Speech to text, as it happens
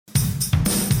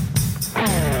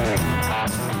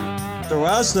So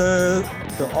I said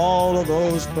to all of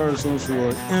those persons who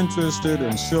are interested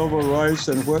in civil rights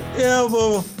and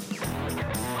whatever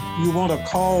you want to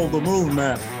call the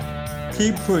movement,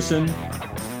 keep pushing,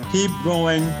 keep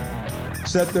going,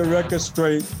 set the record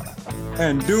straight,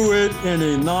 and do it in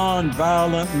a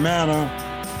non-violent manner,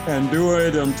 and do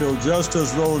it until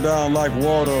justice rolls down like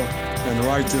water and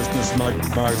righteousness like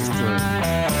a stream.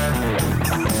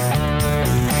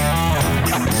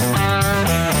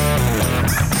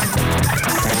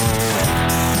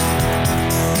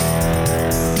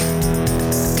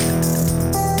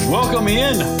 Welcome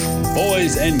in,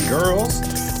 boys and girls.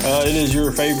 It is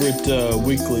your favorite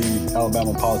weekly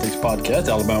Alabama Politics podcast,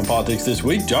 Alabama Politics This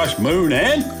Week. Josh Moon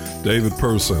and David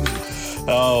Person.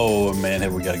 Oh, man,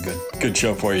 have we got a good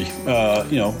show for you.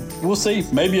 We'll see.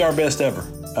 Maybe our best ever.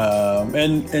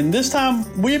 And this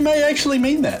time, we may actually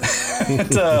mean that.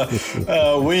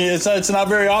 It's not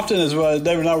very often, as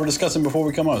David and I were discussing before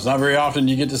we come on. It's not very often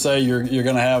you get to say you're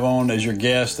going to have on as your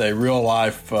guest a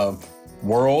real-life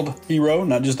world hero,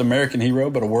 not just American hero,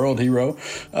 but a world hero,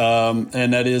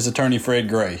 and that is attorney Fred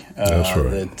Gray. That's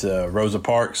right. That Rosa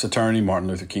Parks' attorney, Martin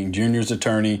Luther King Jr.'s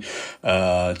attorney,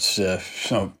 was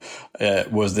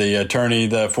the attorney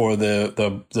for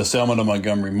the Selma to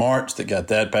Montgomery March that got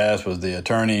that passed, was the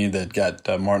attorney that got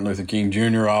Martin Luther King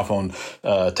Jr. off on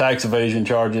tax evasion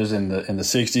charges in the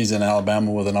 60s in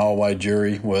Alabama with an all-white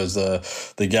jury, was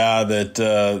the guy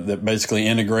that basically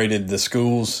integrated the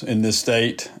schools in this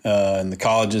state and the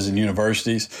colleges and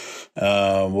universities,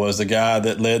 was the guy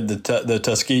that led the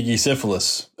Tuskegee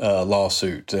syphilis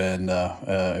lawsuit and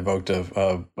evoked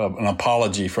an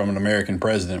apology from an American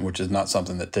president, which is not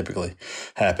something that typically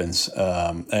happens.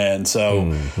 And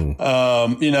so,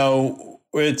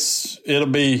 it'll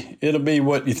be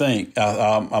what you think.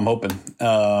 I'm hoping.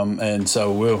 And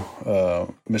so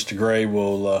Mr. Gray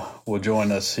will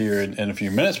join us here in a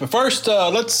few minutes. But first,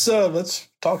 let's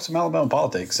talk some Alabama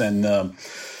politics. And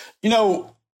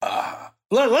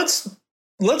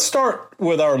let's start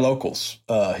with our locals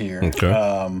here.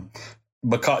 Okay.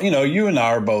 Because, you and I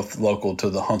are both local to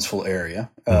the Huntsville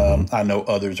area. I know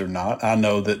others are not. I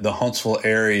know that the Huntsville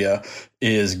area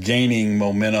is gaining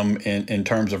momentum in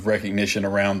terms of recognition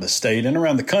around the state and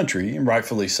around the country, and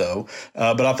rightfully so.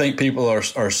 But I think people are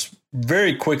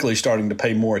very quickly starting to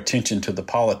pay more attention to the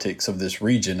politics of this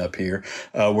region up here,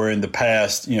 where in the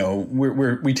past,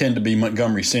 we tend to be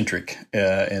Montgomery centric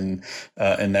in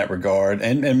that regard,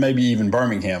 and maybe even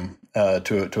Birmingham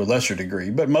to a lesser degree,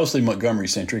 but mostly Montgomery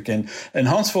centric. And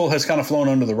Huntsville has kind of flown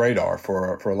under the radar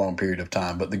for a long period of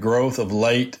time. But the growth of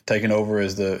late, taking over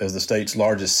as the state's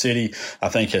largest city, I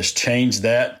think has changed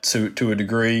that to a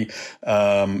degree.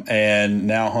 And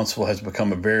now Huntsville has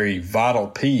become a very vital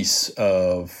piece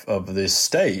of this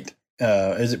state,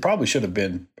 as it probably should have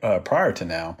been prior to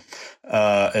now,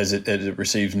 as it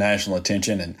receives national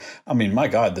attention. And I mean, my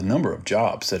God, the number of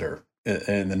jobs that are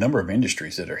and the number of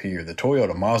industries that are here. The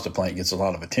Toyota Mazda plant gets a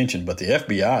lot of attention, but the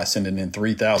FBI is sending in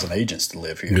 3,000 agents to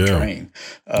live here and train.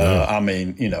 I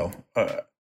mean,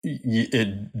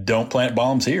 don't plant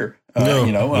bombs here.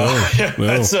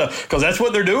 That's because that's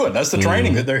what they're doing. That's the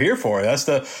training that they're here for. That's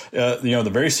the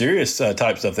very serious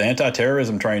type stuff, the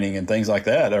anti-terrorism training and things like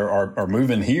that are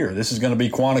moving here. This is going to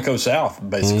be Quantico South,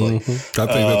 basically. I think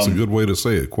that's a good way to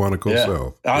say it, Quantico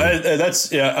South.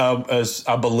 As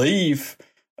I believe.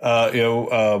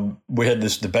 We had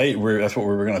this debate that's what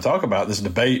we were going to talk about, this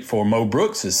debate for Mo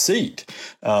Brooks' seat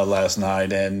last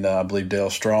night. And I believe Dale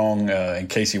Strong and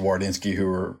Casey Wardynski, who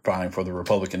were vying for the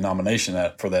Republican nomination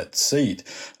for that seat,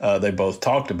 they both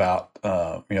talked about,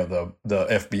 the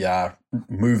FBI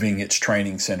moving its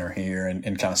training center here and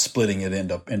kind of splitting it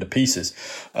into pieces,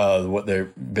 what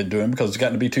they've been doing because it's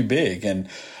gotten to be too big. And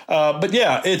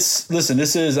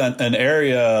this is an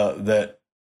area that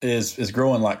is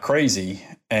growing like crazy.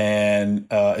 And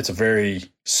it's a very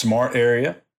smart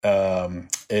area.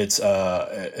 It's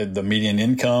the median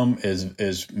income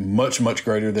is much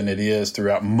greater than it is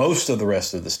throughout most of the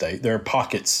rest of the state. There are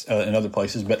pockets in other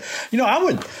places, but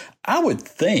I would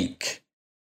think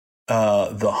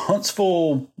the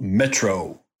Huntsville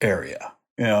metro area,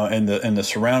 and the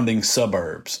surrounding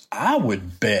suburbs, I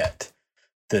would bet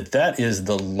that is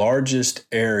the largest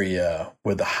area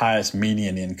with the highest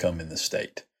median income in the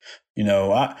state. I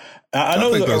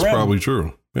know think that's probably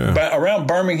true. Yeah. But around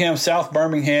Birmingham, South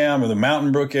Birmingham, or the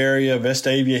Mountain Brook area,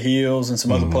 Vestavia Hills, and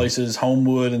some other places,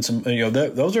 Homewood, and some,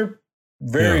 those are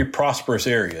very prosperous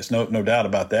areas, no doubt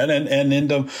about that, and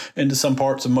into some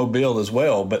parts of Mobile as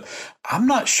well. But I'm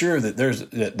not sure that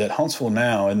that Huntsville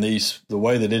now, and the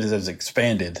way that it has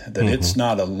expanded, that it's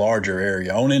not a larger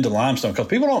area on into Limestone. Because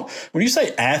people don't, when you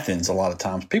say Athens, a lot of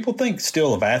times people think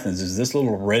still of Athens as this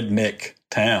little redneck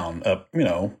town up,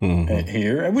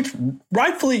 here, which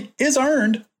rightfully is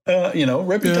earned.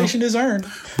 Reputation is earned.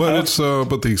 But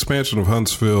but the expansion of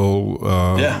Huntsville,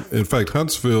 in fact,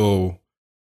 Huntsville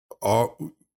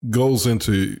goes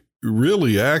into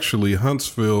actually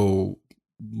Huntsville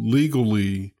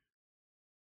legally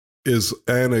is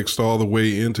annexed all the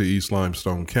way into East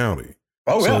Limestone County.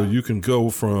 Oh, so you can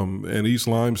go and East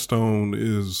Limestone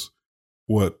is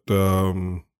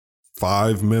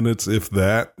 5 minutes, if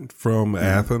that, from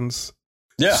Athens.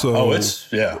 Yeah. So, or not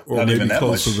maybe even that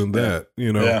closer much. Than that.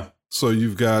 Yeah. So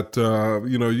you've got,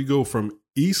 you go from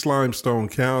East Limestone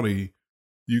County,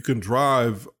 you can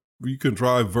drive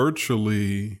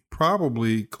virtually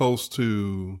probably close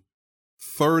to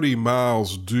 30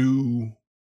 miles due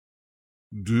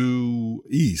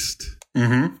east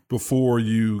before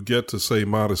you get to, say,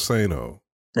 Montesano.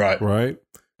 Right.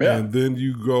 Yeah. And then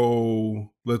you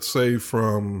go, let's say,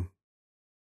 from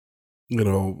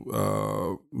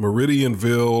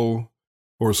Meridianville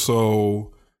or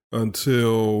so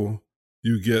until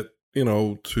you get,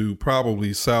 to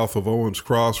probably south of Owens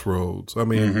Crossroads. I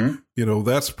mean,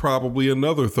 that's probably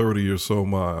another 30 or so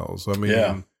miles. I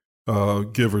mean,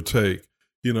 give or take,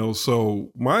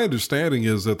 so my understanding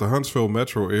is that the Huntsville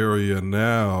metro area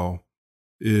now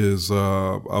is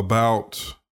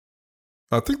about,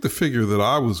 I think the figure that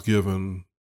I was given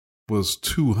was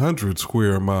 200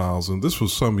 square miles, and this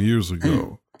was some years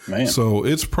ago. Man. So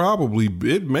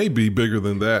it may be bigger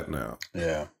than that now.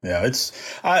 Yeah.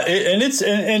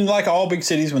 And like all big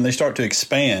cities, when they start to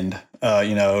expand,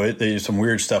 some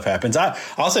weird stuff happens.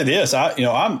 I'll say this, I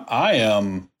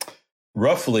am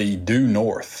roughly due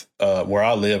north, where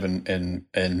I live in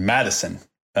Madison,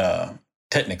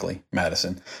 technically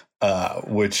Madison.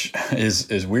 Which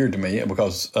is weird to me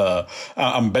because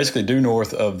I'm basically due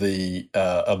north of the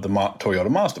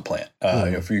Toyota Mazda plant.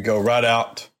 If you go right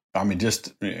out, I mean,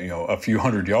 just a few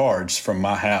hundred yards from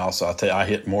my house, I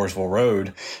hit Mooresville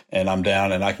Road, and I'm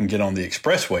down, and I can get on the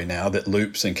expressway now that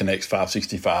loops and connects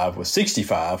 565 with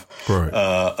 65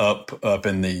 up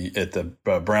in at the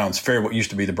Browns Ferry, what used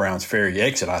to be the Browns Ferry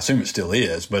exit. I assume it still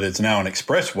is, but it's now an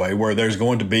expressway where there's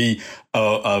going to be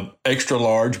a extra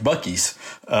large Buc-ee's.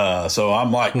 So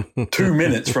I'm like 2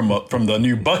 minutes from the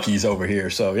new Buc-ee's over here.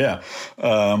 So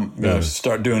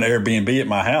start doing Airbnb at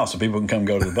my house so people can come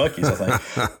go to the Buc-ee's, I think.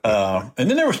 And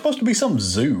then there was supposed to be some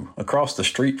zoo across the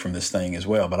street from this thing as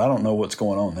well, but I don't know what's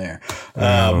going on there.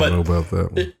 I don't know about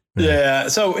that one. Yeah.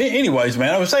 So anyways,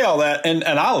 man, I would say all that. And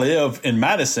I live in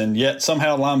Madison, yet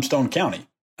somehow Limestone County.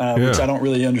 Which I don't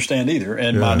really understand either.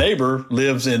 And my neighbor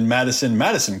lives in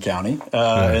Madison County,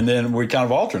 and then we kind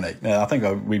of alternate. Now, I think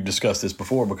we've discussed this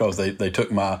before because they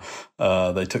took my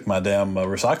damn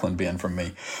recycling bin from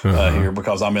me here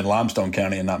because I'm in Limestone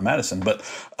County and not Madison. But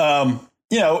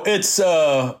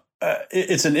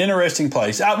it's an interesting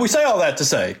place. We say all that to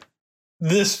say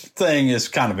this thing is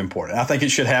kind of important. I think it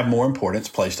should have more importance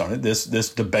placed on it. This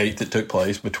debate that took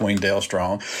place between Dale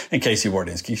Strong and Casey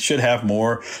Wardynski should have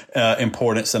more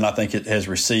importance than I think it has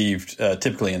received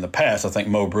typically in the past. I think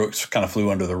Mo Brooks kind of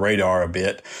flew under the radar a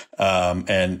bit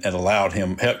and allowed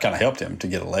him, kind of helped him to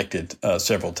get elected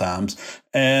several times.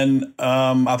 And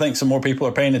I think some more people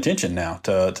are paying attention now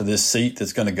to this seat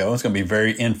that's going to go. It's going to be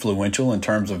very influential in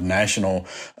terms of national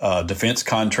defense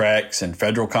contracts and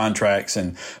federal contracts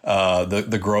and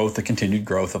the continued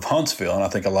growth of Huntsville. And I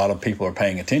think a lot of people are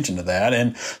paying attention to that.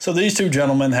 And so these two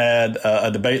gentlemen had a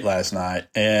debate last night.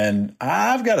 And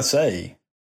I've got to say,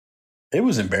 it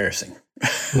was embarrassing.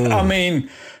 I mean,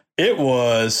 It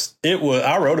was.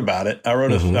 I wrote about it. I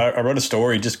wrote a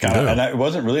story, just kind of, and it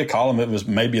wasn't really a column. It was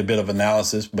maybe a bit of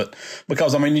analysis, but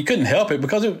because you couldn't help it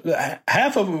because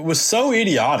half of it was so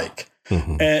idiotic,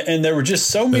 and there were just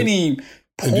so many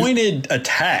pointed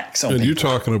attacks on people. And you're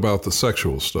talking about the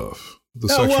sexual stuff. The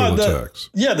sexual attacks.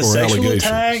 Yeah, the sexual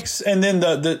attacks, and then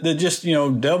the just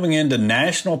delving into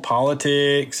national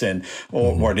politics, and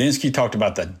Wardynski talked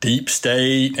about the deep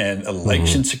state and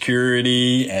election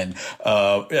security, and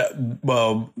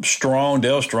Dale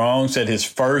Strong said his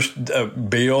first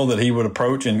bill that he would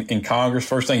approach in Congress,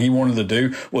 first thing he wanted to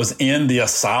do was end the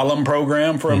asylum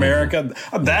program for America.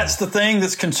 That's the thing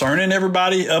that's concerning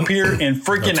everybody up here in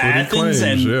freaking Athens,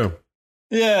 claims,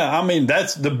 Yeah, I mean,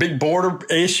 that's the big border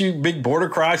issue, big border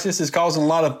crisis is causing a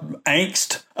lot of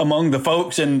angst among the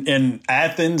folks in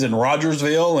Athens and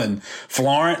Rogersville and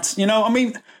Florence.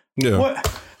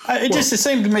 What? It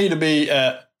seemed to me to be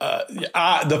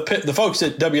the folks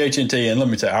at WHNT, and let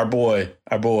me tell you, our boy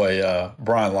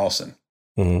Brian Lawson.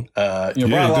 Mm-hmm. Brian he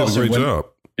Lawson, did a great job.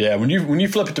 Yeah, when you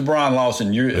flip it to Brian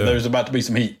Lawson, there's about to be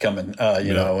some heat coming,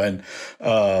 know, and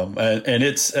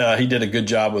it's he did a good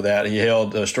job with that. He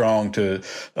held strong to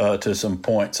some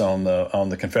points on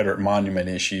the Confederate monument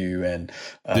issue, and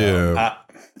I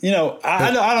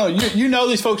don't. You know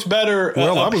these folks better.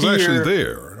 Well, I was actually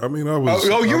there. I mean, I was.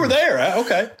 Oh, you were there.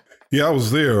 Okay. Yeah, I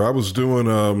was there. I was doing.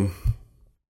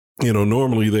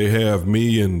 Normally they have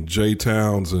me and Jay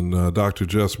Towns and Dr.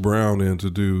 Jess Brown in to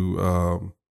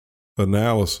do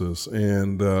analysis,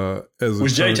 and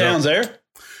was Jay Towns there?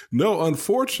 No,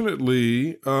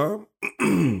 unfortunately,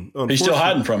 he's still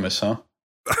hiding from us, huh?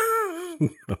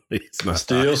 No, he's not.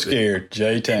 Still scared,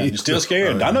 Jay Towns. You're still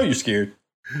scared. I know you're scared.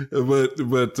 But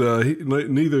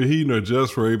neither he nor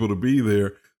Jess were able to be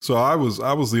there, so I was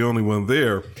the only one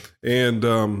there, and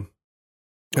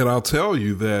I'll tell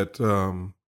you that,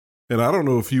 and I don't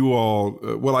know if you all,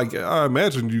 I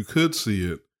imagine you could see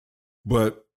it,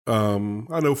 but I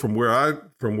know from where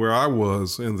I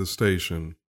was in the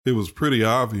station, it was pretty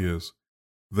obvious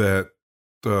that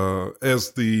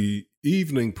as the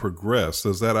evening progressed,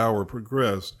 as that hour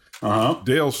progressed,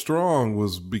 Dale Strong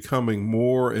was becoming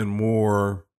more and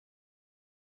more,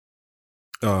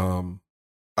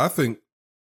 I think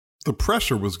the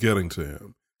pressure was getting to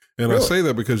him. And really? I say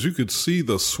that because you could see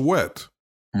the sweat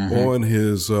on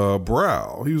his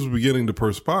brow. He was beginning to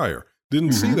perspire.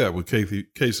 Didn't see that with Casey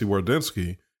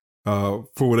Wardynski,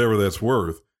 for whatever that's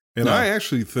worth. And I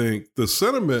actually think the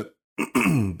sentiment,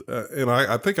 and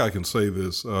I think I can say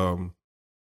this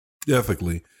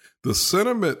ethically, the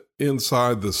sentiment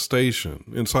inside the station,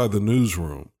 inside the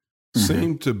newsroom,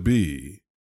 seemed to be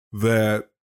that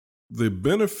the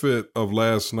benefit of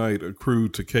last night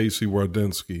accrued to Casey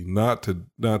Wardynski, not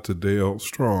to Dale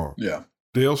Strong. Yeah,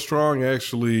 Dale Strong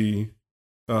actually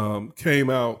came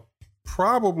out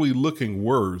probably looking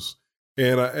worse.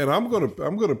 And I'm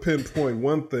gonna pinpoint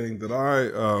one thing that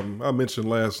I mentioned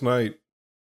last night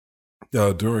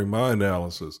during my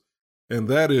analysis, and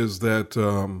that is that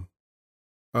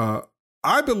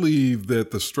I believe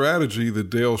that the strategy that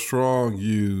Dale Strong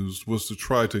used was to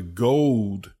try to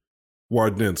goad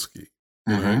Wardynski.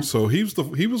 Right? So he was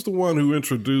the one who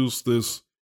introduced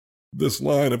this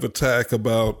line of attack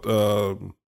about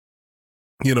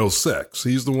sex.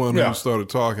 He's the one who started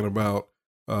talking about.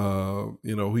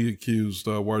 He accused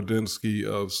Wardynski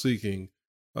of seeking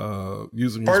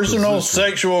using personal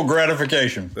sexual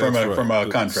gratification from a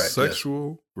contract.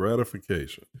 Sexual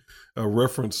gratification, a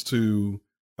reference to,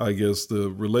 I guess, the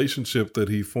relationship that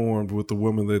he formed with the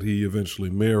woman that he eventually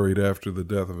married after the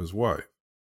death of his wife.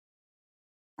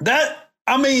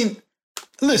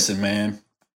 Listen, man.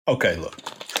 Okay, look.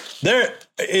 Does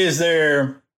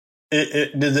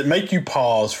it make you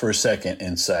pause for a second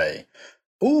and say,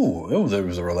 "Ooh, there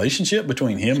was a relationship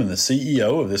between him and the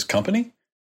CEO of this company"?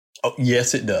 Oh,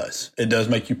 yes, it does. It does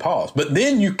make you pause. But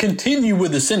then you continue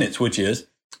with the sentence, which is,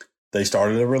 they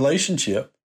started a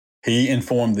relationship. He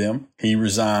informed them. He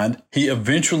resigned. He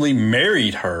eventually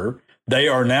married her. They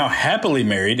are now happily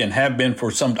married and have been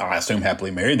for some, I assume happily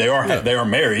married. They are married. They're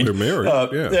married.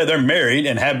 They're married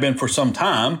and have been for some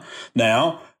time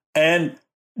now. And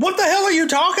what the hell are you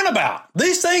talking about?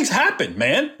 These things happen,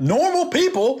 man. Normal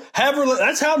people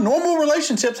that's how normal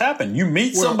relationships happen. You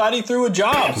meet somebody through a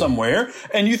job somewhere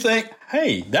and you think,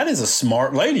 hey, that is a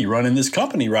smart lady running this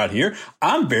company right here.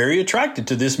 I'm very attracted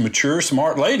to this mature,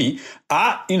 smart lady.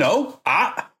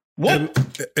 What?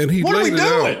 And he what laid are we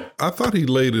doing? Out. I thought he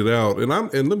laid it out.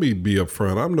 And let me be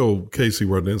upfront. I'm no Casey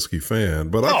Wardynski fan,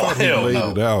 but I thought he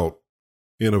laid it out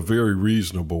in a very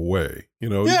reasonable way. He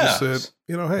just said,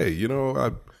 hey,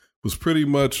 I was pretty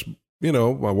much,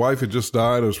 my wife had just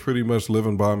died. I was pretty much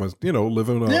living by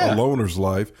living a loner's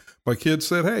life. My kid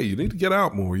said, hey, you need to get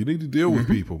out more. You need to deal with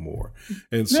people more.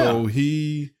 And so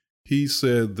he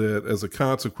said that as a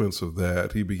consequence of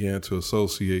that, he began to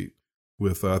associate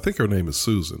with, I think her name is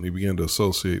Susan. He began to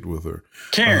associate with her.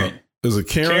 Karen. Is it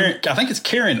Karen? I think it's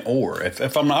Karen Orr.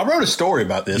 If I'm not, I wrote a story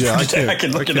about this. Yeah, I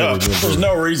can look it up. Remember. There's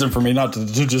no reason for me not to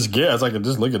just guess. I can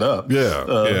just look it up. Yeah.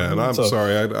 And I'm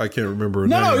sorry, I can't remember her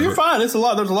name. No, you're fine. There's a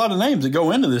lot of names that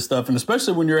go into this stuff, and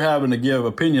especially when you're having to give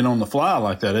opinion on the fly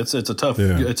like that, it's a tough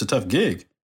gig.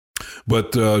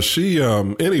 But she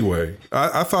anyway,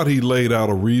 I thought he laid out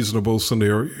a reasonable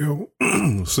scenario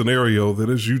that,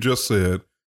 as you just said,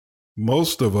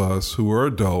 most of us who are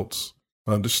adults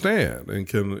understand and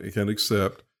can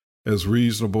accept as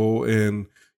reasonable, and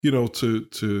to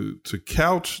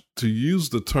use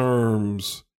the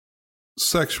terms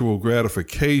sexual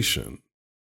gratification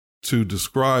to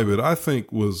describe it, I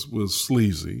think was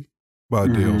sleazy by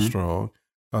Dale Strong.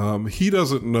 He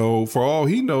doesn't know, for all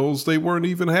he knows, they weren't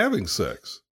even having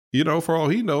sex. For all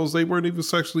he knows, they weren't even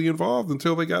sexually involved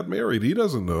until they got married. He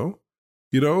doesn't know.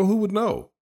 Who would know?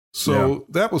 So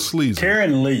that was sleazy.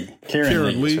 Karen Lee.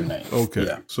 Karen Lee is her name. Okay.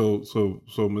 Yeah. So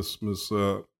Miss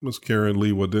Karen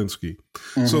Lee Wardynski.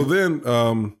 So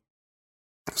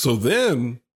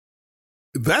then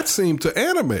that seemed to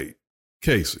animate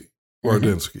Casey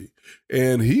Wardynski.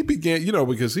 And he began,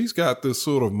 because he's got this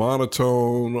sort of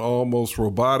monotone, almost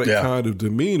robotic kind of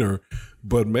demeanor.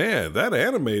 But man, that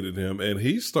animated him. And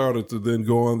he started to then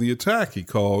go on the attack. He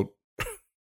called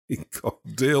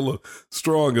Dale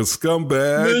Strong a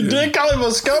scumbag. He did call him a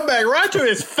scumbag right to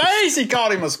his face. He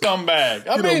called him a scumbag.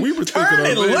 I mean, we were turned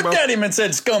and looked at him and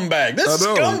said, "Scumbag, this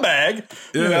scumbag."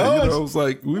 Yeah, it was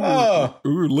like we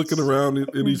were looking around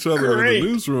at each other in the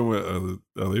newsroom.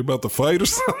 Are they about to fight or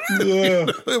something? Yeah,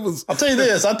 it was. I'll tell you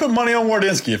this: I'd put money on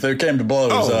Wardynski if it came to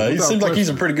blows. He seems like he's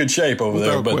in pretty good shape over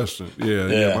there. Without question,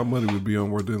 yeah, my money would be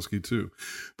on Wardynski too.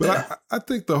 But I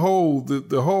think the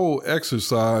whole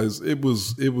exercise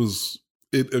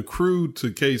it accrued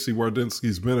to Casey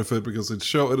Wardynski's benefit because it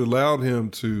allowed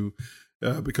him to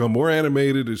become more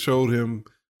animated. It showed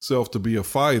himself to be a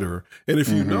fighter. And if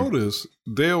you notice,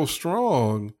 Dale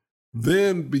Strong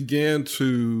then began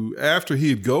to, after he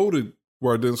had goaded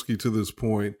Wardynski to this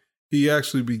point, he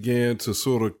actually began to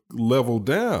sort of level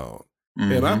down.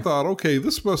 And I thought, okay,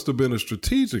 this must have been a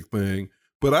strategic thing.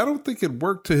 But I don't think it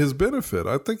worked to his benefit.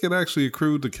 I think it actually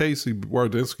accrued to Casey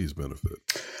Wardynski's benefit.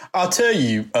 I'll tell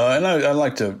you, and I'd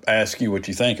like to ask you what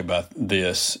you think about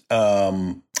this.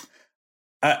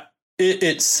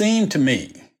 It seemed to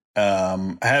me,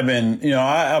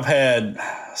 I've had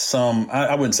some,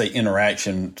 I wouldn't say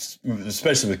interaction,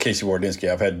 especially with Casey Wardynski.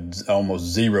 I've had almost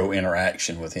zero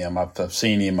interaction with him. I've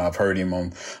seen him, I've heard him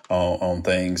on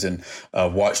things, and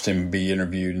watched him be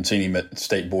interviewed and seen him at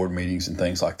state board meetings and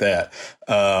things like that.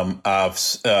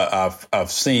 I've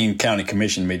seen county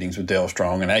commission meetings with Dale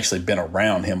Strong and actually been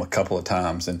around him a couple of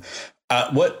times. And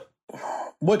what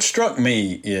struck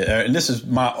me, and this is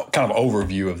my kind of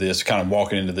overview of this, kind of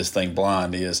walking into this thing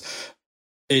blind, is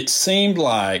it seemed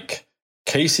like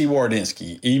Casey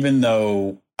Wardynski, even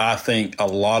though I think a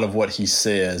lot of what he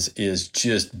says is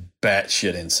just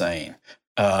batshit insane,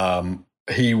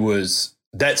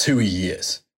 that's who he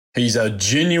is. He's a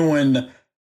genuine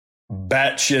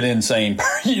batshit insane,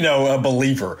 a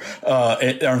believer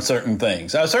on certain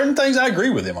things. Certain things I agree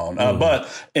with him on, but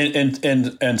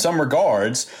in some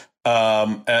regards,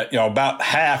 about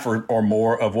half or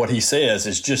more of what he says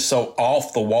is just so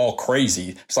off the wall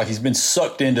crazy. It's like he's been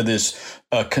sucked into this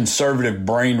conservative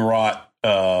brain rot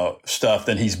stuff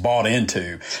that he's bought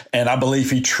into. And I believe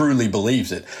he truly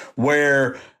believes it,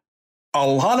 where a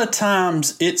lot of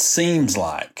times it seems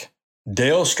like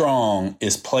Dale Strong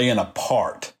is playing a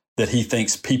part that he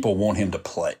thinks people want him to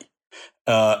play,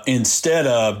 instead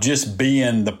of just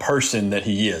being the person that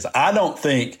he is. I don't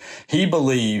think he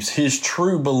believes his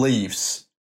true beliefs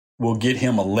will get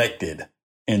him elected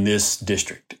in this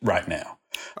district right now.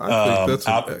 I think that's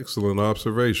an excellent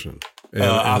observation. And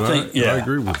I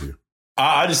agree with you.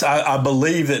 I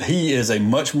believe that he is a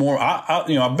much more, I've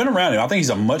been around him. I think he's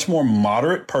a much more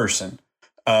moderate person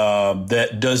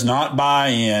that does not buy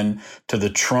in to the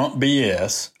Trump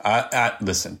BS.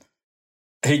 Listen,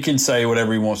 he can say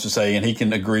whatever he wants to say, and he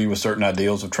can agree with certain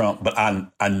ideals of Trump, but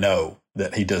I know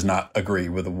that he does not agree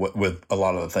with a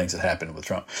lot of the things that happened with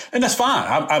Trump. And that's fine.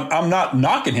 I'm not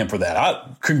knocking him for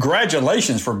that.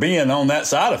 Congratulations for being on that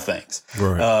side of things.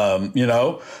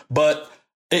 Right. But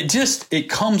it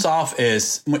comes off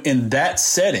as, in that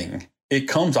setting, it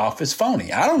comes off as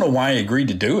phony. I don't know why he agreed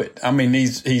to do it. I mean,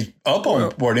 he's up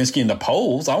on Wardynski in the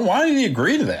polls. Why did he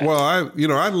agree to that? Well, I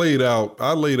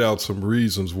laid out some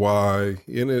reasons why,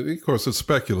 and of course it's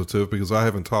speculative because I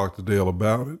haven't talked to Dale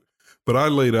about it, but I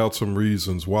laid out some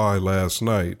reasons why last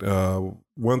night.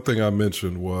 One thing I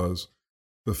mentioned was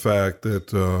the fact that,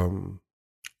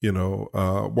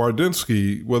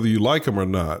 Wardynski, whether you like him or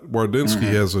not,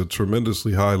 Wardynski has a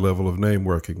tremendously high level of name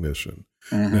recognition.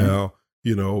 Now,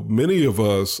 many of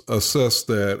us assess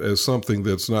that as something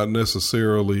that's not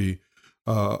necessarily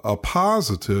a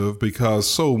positive because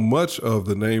so much of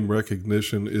the name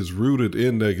recognition is rooted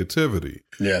in negativity.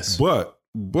 Yes.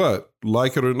 But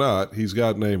like it or not, he's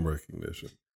got name recognition.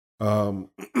 And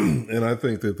I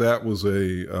think that was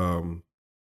I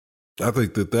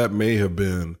think that may have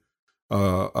been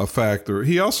a factor.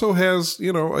 He also has,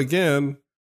 this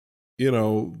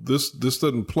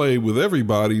doesn't play with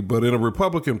everybody, but in a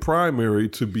Republican primary,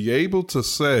 to be able to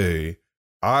say,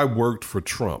 I worked for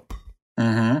Trump,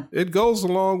 it goes a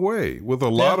long way with a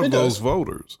lot of those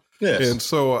voters. Yes. And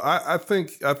so I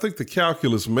think the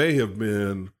calculus may have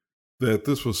been that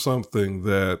this was something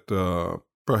that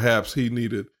perhaps he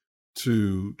needed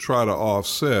to try to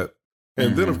offset.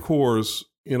 And then, of course,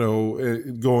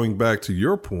 going back to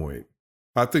your point,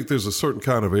 I think there's a certain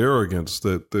kind of arrogance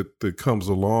that comes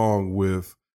along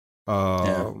with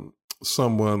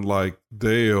someone like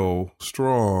Dale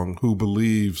Strong, who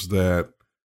believes that,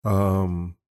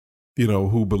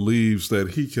 who believes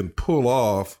that he can pull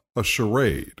off a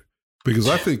charade. Because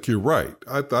I think you're right.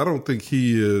 I don't think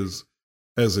he is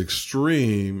as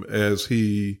extreme as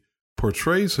he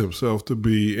portrays himself to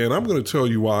be. And I'm going to tell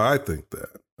you why I think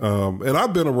that. And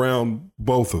I've been around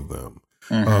both of them.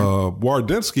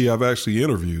 Wardynski, I've actually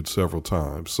interviewed several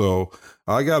times. So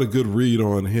I got a good read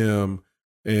on him.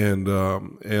 And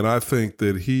I think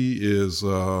that he is,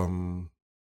 let's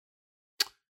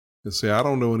see, I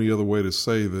don't know any other way to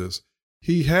say this.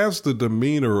 He has the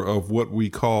demeanor of what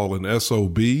we call an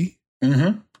SOB.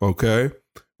 Okay.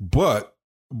 But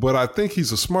I think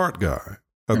he's a smart guy.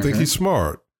 I think he's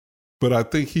smart, but I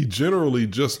think he generally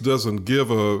just doesn't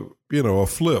give a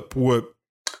flip what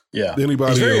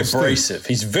anybody He's very else abrasive. thinks.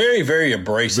 He's very, very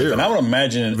abrasive. Very. And I would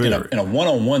imagine in a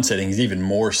one-on-one setting, he's even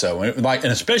more so. And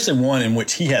especially one in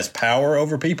which he has power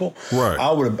over people. Right.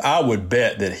 I would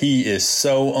bet that he is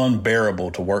so unbearable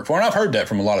to work for. And I've heard that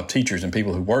from a lot of teachers and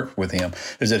people who work with him,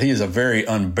 is that he is a very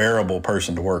unbearable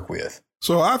person to work with.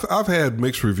 So I've had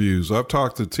mixed reviews. I've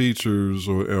talked to teachers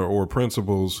or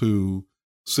principals who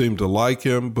seemed to like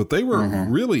him, but they were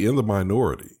really in the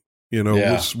minority,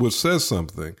 which says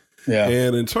something. Yeah.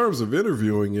 And in terms of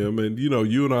interviewing him, and,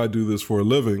 you and I do this for a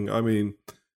living. I mean,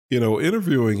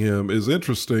 interviewing him is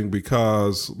interesting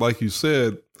because, like you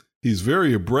said, he's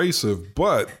very abrasive,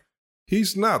 but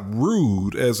he's not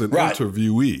rude as an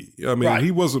interviewee. I mean,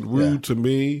 he wasn't rude to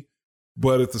me.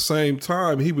 But at the same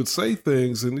time, he would say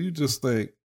things and you just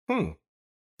think,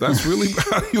 that's really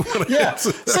how you want to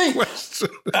answer that question.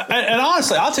 And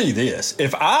honestly, I'll tell you this.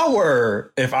 If I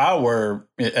were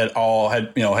at all,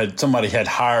 had somebody had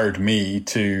hired me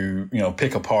to,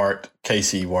 pick apart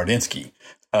Casey Wardynski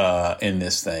in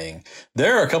this thing,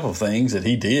 there are a couple of things that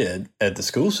he did at the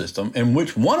school system, and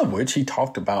one of which he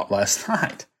talked about last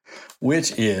night,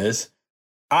 which is,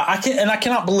 I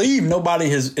cannot believe nobody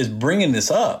is bringing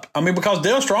this up. I mean, because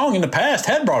Dale Strong in the past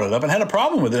had brought it up and had a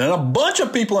problem with it. And a bunch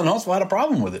of people in Huntsville had a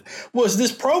problem with it. Was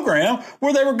this program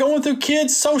where they were going through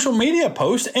kids' social media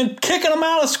posts and kicking them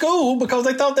out of school because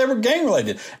they thought they were gang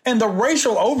related. And the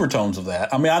racial overtones of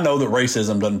that. I mean, I know that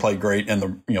racism doesn't play great in the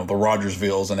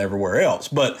Rogersvilles and everywhere else.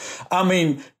 But I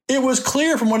mean, it was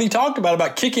clear from what he talked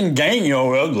about kicking gang, a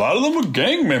lot of them were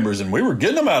gang members and we were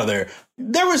getting them out of there.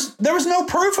 There was no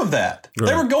proof of that. Right.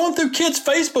 They were going through kids'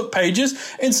 Facebook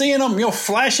pages and seeing them,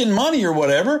 flashing money or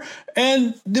whatever,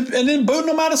 and then booting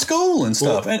them out of school and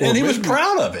stuff. And he was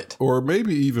proud of it. Or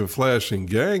maybe even flashing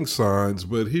gang signs.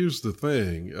 But here's the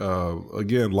thing.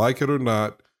 Again, like it or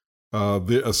not,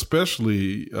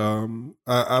 especially,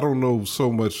 I don't know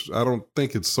so much. I don't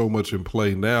think it's so much in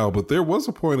play now, but there was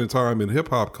a point in time in hip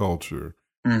hop culture,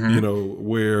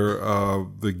 where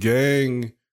the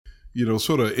gang,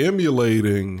 sort of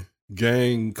emulating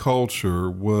gang culture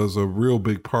was a real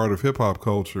big part of hip hop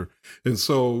culture. And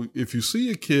so if you see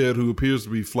a kid who appears to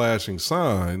be flashing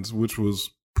signs, which was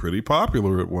pretty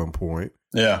popular at one point,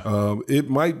 it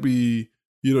might be,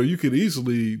 you could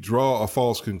easily draw a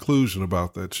false conclusion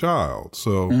about that child.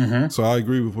 So I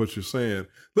agree with what you're saying.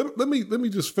 Let me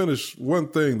just finish one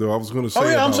thing, though. I was going to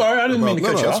say. I'm sorry. I didn't mean to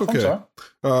cut you off. Okay. I'm sorry.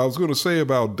 I was going to say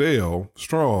about Dale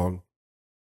Strong.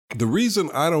 The reason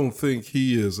I don't think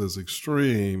he is as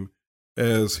extreme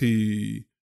as he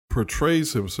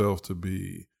portrays himself to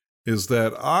be is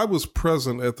that I was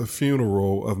present at the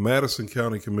funeral of Madison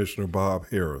County Commissioner Bob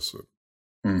Harrison.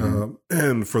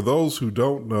 And for those who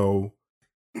don't know,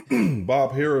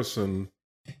 Bob Harrison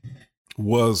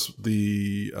was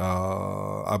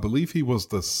I believe he was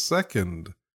the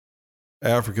second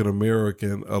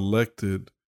African-American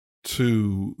elected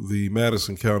to the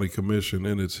Madison County Commission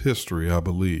in its history, I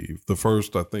believe. The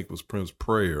first, I think, was Prince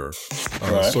Prayer.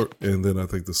 And then I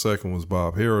think the second was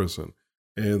Bob Harrison.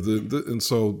 And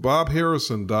so Bob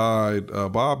Harrison died.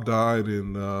 Bob died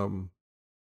in,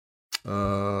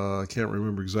 I can't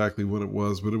remember exactly when it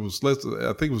was, but it was I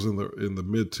think it was in the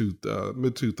mid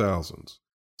 2000s,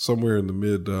 somewhere in the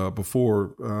mid,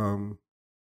 before,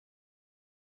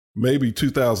 maybe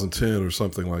 2010 or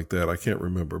something like that. I can't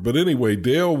remember. But anyway,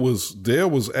 Dale was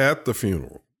at the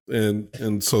funeral.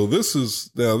 And so this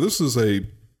is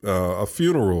a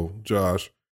funeral, Josh,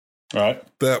 Right.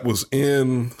 that was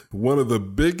in one of the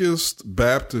biggest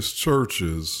Baptist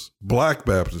churches, Black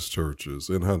Baptist churches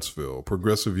in Huntsville,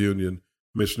 Progressive Union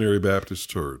Missionary Baptist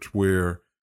Church, where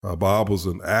Bob was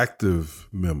an active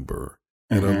member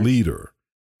and a leader.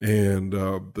 And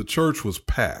the church was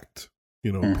packed,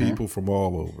 people from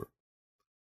all over.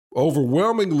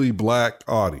 Overwhelmingly Black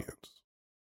audience.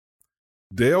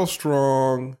 Dale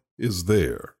Strong is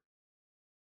there,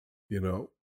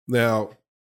 Now,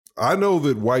 I know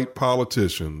that white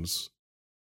politicians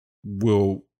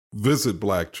will visit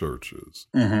Black churches,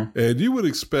 and you would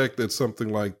expect that something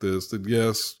like this, that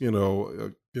yes, he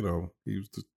was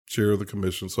the chair of the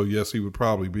commission, so yes, he would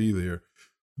probably be there.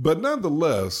 But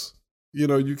nonetheless, you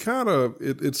kind of,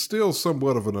 it's still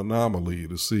somewhat of an anomaly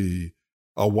to see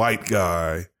a white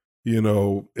guy,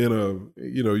 you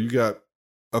got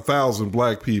 1,000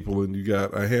 Black people and you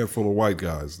got a handful of white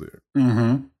guys there.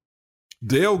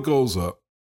 Dale goes up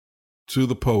to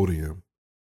the podium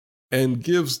and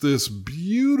gives this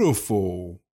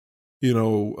beautiful,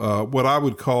 what I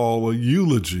would call a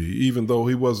eulogy, even though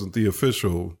he wasn't the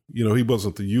official, he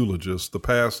wasn't the eulogist, the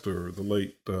pastor, the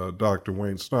late Dr.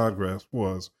 Wayne Snodgrass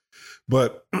was.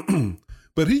 But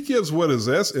he gives what is,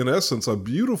 in essence, a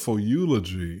beautiful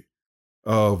eulogy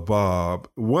of Bob,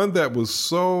 one that was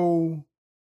so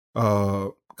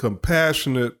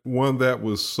compassionate, one that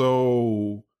was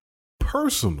so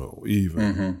personal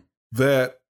even,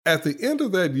 that at the end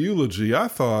of that eulogy, I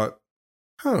thought,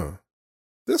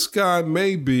 this guy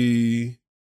may be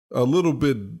a little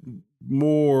bit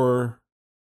more,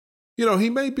 he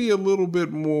may be a little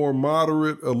bit more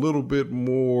moderate, a little bit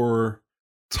more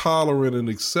tolerant and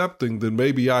accepting than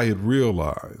maybe I had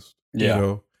realized,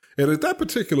 And at that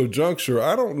particular juncture,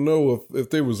 I don't know if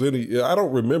there was I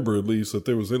don't remember at least that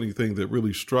there was anything that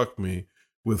really struck me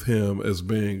with him as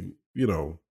being,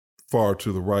 far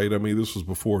to the right. I mean, this was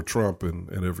before Trump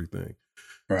and everything.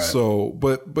 Right. So,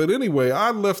 but anyway,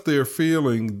 I left there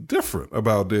feeling different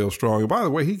about Dale Strong. And by the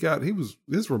way,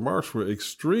 his remarks were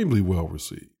extremely well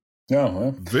received.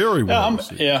 Yeah, very well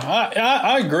received.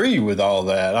 I agree with all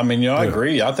that. I mean, I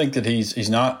agree. I think that he's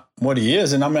not what he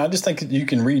is, and I mean, I just think that you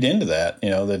can read into that,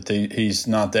 that he's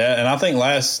not that. And I think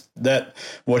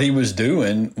what he was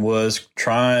doing was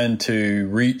trying to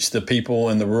reach the people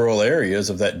in the rural areas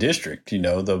of that district.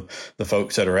 The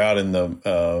folks that are out in the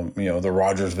the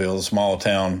Rogersville, the small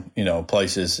town,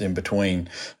 places in between,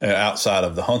 outside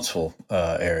of the Huntsville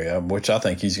area, which I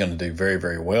think he's going to do very,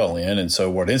 very well in. And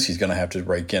so Wardynski's going to have to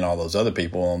rake in all those other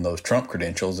people on those Trump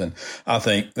credentials, and I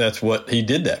think that's what he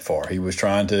did that for. He was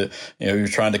trying to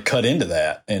cut into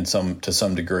that to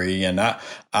some degree, and I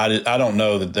don't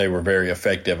know that they were very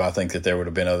effective. I think that there would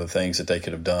have been other things that they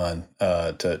could have done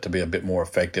to be a bit more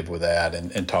effective with that,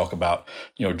 and talk about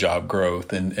job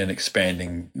growth and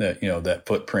expanding that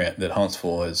footprint that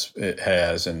Huntsville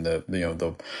has, and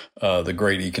the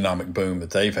great economic boom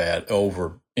that they've had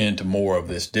over into more of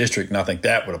this district. And I think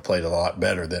that would have played a lot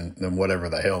better than whatever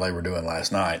the hell they were doing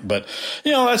last night. But,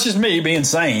 that's just me being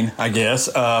sane, I guess,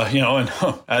 and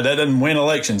that doesn't win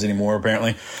elections anymore,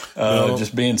 apparently,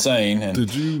 just being sane. And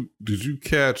did you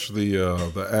catch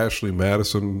the Ashley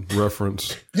Madison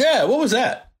reference? Yeah. What was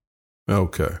that?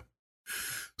 Okay.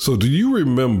 So do you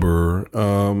remember,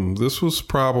 this was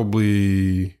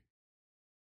probably,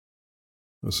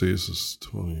 let's see, this is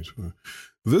 2020.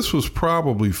 This was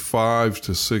probably 5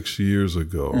 to 6 years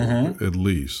ago, at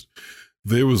least.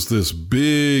 There was this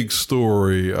big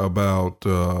story about,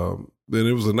 and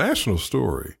it was a national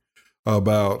story,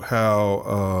 about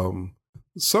how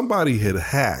somebody had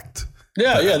hacked.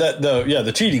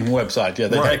 The cheating website. Yeah,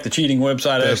 they hacked the cheating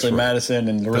website, Ashley Madison,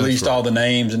 and released all the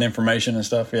names and information and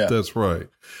stuff. Yeah, that's right.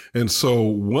 And so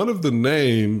one of the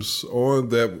names on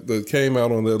that came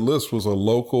out on that list was a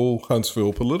local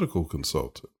Huntsville political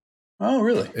consultant. Oh,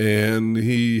 really? And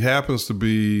he happens to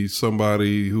be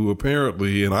somebody who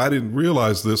apparently, and I didn't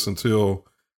realize this until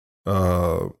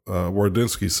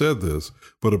Wardynski said this,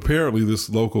 but apparently this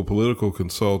local political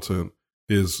consultant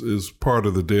is part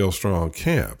of the Dale Strong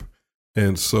camp.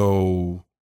 And so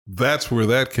that's where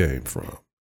that came from.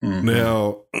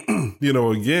 Now,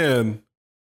 again,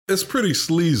 it's pretty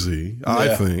sleazy,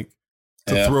 I think,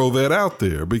 to throw that out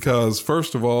there, because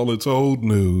first of all, it's old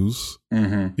news,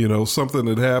 something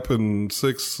that happened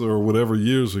 6 or whatever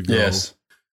years ago. Yes.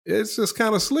 It's just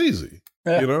kind of sleazy,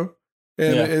 and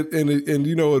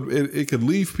it could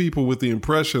leave people with the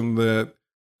impression that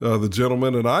the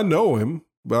gentleman, and I know him,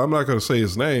 but I'm not going to say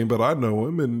his name, but I know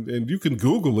him, and you can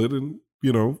Google it and,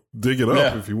 dig it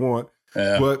up if you want.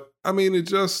 Yeah. But I mean, it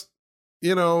just,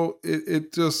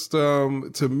 it just,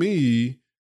 to me,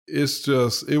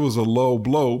 it was a low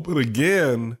blow. But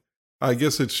again, I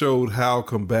guess it showed how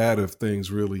combative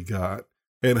things really got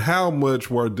and how much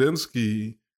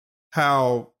Wardinsky,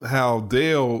 how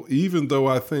Dale, even though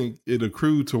I think it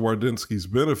accrued to Wardinsky's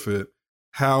benefit,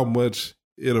 how much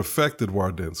it affected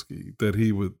Wardinsky that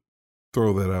he would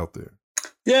throw that out there.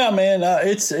 Yeah, man.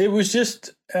 It was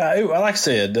just like I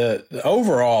said.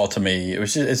 Overall, to me, it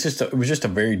was just a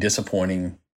very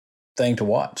disappointing thing to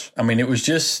watch. I mean, it was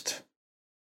just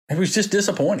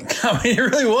disappointing. I mean, it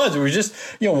really was. It was just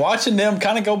watching them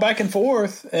kind of go back and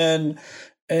forth and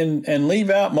leave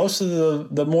out most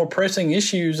of the more pressing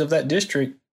issues of that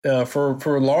district.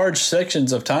 For large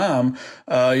sections of time,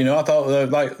 I thought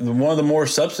like one of the more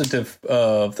substantive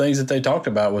things that they talked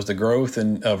about was the growth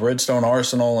of Redstone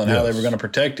Arsenal and how they were going to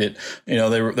protect it.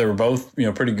 They were both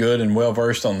pretty good and well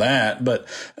versed on that. But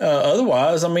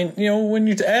otherwise, I mean, when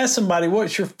you ask somebody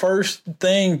what's your first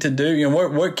thing to do,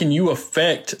 what can you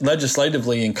affect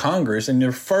legislatively in Congress, and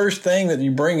your first thing that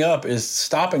you bring up is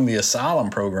stopping the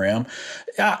asylum program.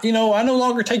 I no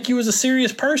longer take you as a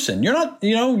serious person. You're not,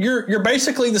 you're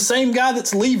basically the same guy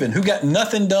that's leaving who got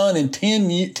nothing done in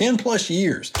 10 plus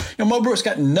years. Mo Brooks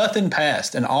got nothing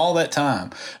passed in all that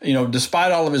time,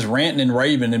 despite all of his ranting and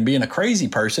raving and being a crazy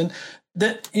person.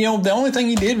 That, the only thing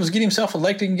he did was get himself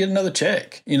elected and get another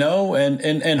check,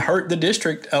 and hurt the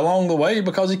district along the way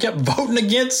because he kept voting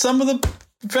against some of the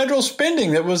federal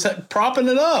spending that was propping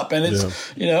it up. And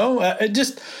it's, it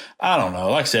just, I don't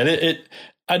know. Like I said,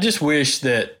 I just wish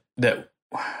that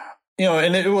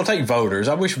and it will take voters.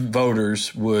 I wish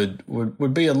voters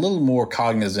would be a little more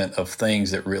cognizant of things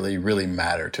that really, really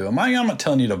matter to them. I'm not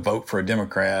telling you to vote for a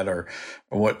Democrat or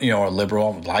what, or a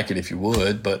liberal. I would like it if you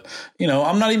would, but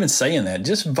I'm not even saying that.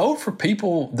 Just vote for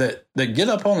people that get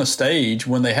up on the stage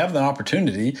when they have the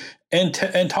opportunity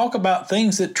and talk about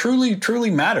things that truly, truly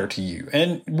matter to you.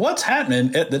 And what's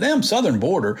happening at the damn southern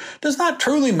border does not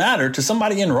truly matter to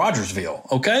somebody in Rogersville,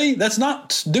 okay? That's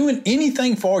not doing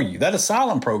anything for you. That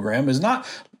asylum program is not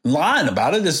lying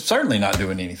about it. It's certainly not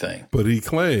doing anything. But he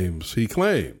claims.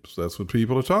 That's what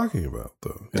people are talking about,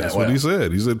 though. That's what he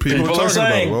said. He said people are talking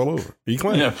about it all over. He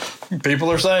claims.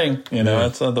 People are saying,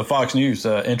 that's the Fox News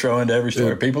intro into every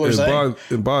story. People are saying.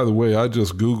 And by the way, I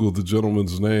just Googled the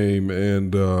gentleman's name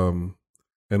and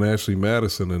Ashley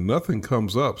Madison, and nothing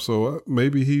comes up. So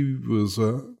maybe he was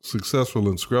successful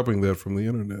in scrubbing that from the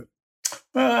internet.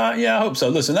 Yeah, I hope so.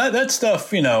 Listen, that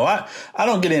stuff, I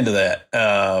don't get into that.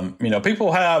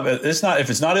 People have, if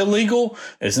it's not illegal,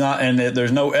 it's not, and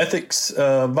there's no ethics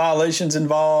violations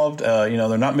involved.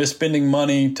 They're not misspending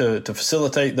money to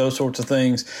facilitate those sorts of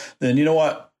things. Then you know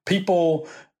what? People,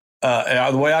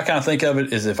 the way I kind of think of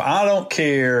it is, if I don't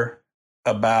care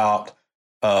about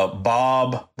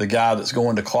Bob, the guy that's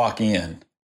going to clock in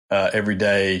every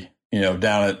day,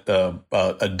 down at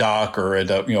a dock or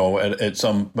at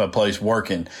some place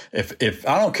working. If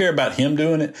I don't care about him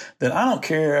doing it, then I don't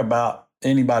care about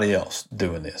anybody else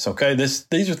doing this. Okay,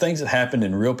 these are things that happen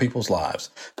in real people's lives,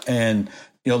 and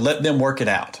let them work it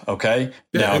out. Okay,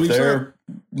 now if they're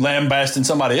lambasting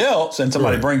somebody else and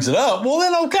somebody brings it up, well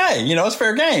then okay, it's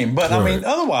fair game. But I mean,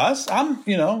 otherwise, I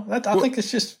think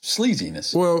it's just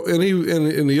sleaziness. Well, and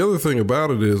the other thing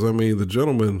about it is, I mean, the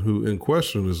gentleman who in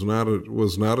question was not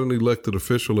an elected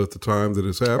official at the time that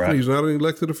it's happened. Right. He's not an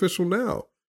elected official now.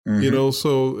 Mm-hmm.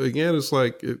 So again, it's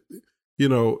like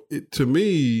to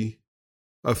me,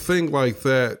 a thing like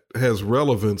that has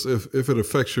relevance if it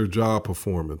affects your job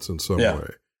performance in some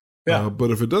way. Yeah. But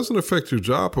if it doesn't affect your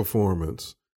job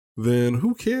performance, then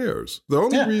who cares? The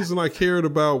only reason I cared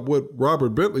about what Robert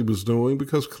Bentley was doing,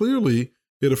 because clearly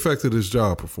it affected his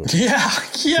job performance. And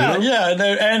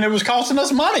it was costing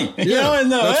us money. And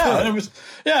it was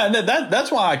and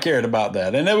that's why I cared about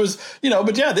that. And it was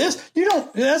but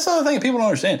that's the other thing people don't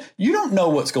understand. You don't know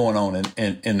what's going on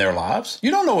in their lives.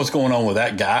 You don't know what's going on with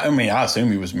that guy. I mean, I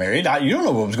assume he was married. You don't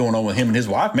know what was going on with him and his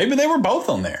wife. Maybe they were both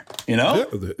on there.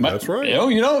 That's right.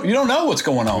 You don't know what's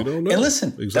going on. And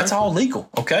listen, that's all legal,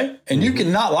 okay? And you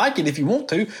can not like it if you want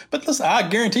to, but listen, I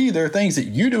guarantee you there are things that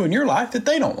you do in your life that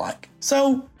they don't like.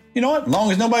 So, you know what? As long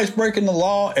as nobody's breaking the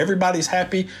law, everybody's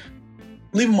happy,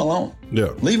 leave them alone. Yeah.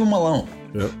 Leave them alone.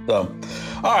 Yeah. So,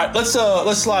 all right, let's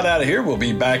slide out of here. We'll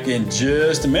be back in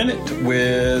just a minute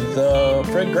with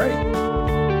Fred Gray.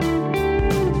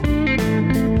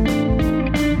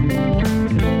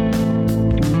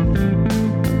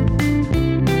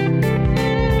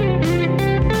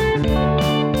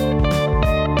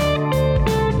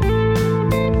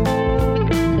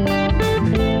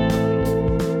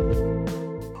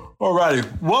 righty.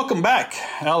 Welcome back.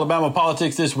 Alabama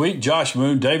Politics This Week. Josh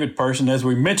Moon, David Person. As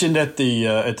we mentioned at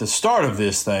the start of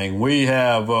this thing, we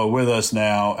have with us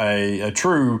now a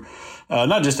true,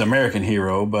 not just American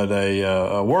hero, but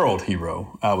a world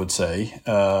hero, I would say,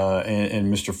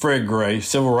 and Mr. Fred Gray,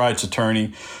 civil rights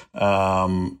attorney,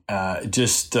 a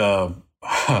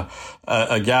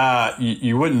guy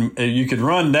you could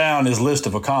run down his list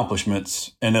of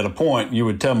accomplishments, and at a point you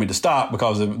would tell me to stop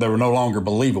because they were no longer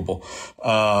believable.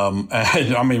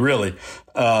 I mean, really,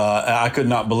 I could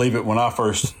not believe it when I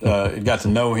first got to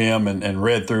know him and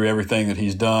read through everything that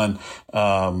he's done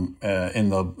in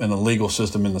the legal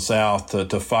system in the South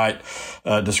to fight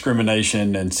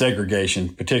discrimination and segregation,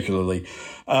 particularly.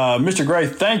 Mr. Gray,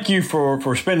 thank you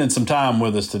for spending some time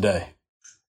with us today.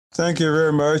 Thank you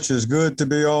very much. It's good to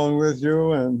be on with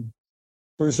you and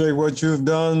appreciate what you've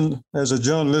done as a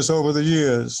journalist over the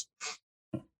years.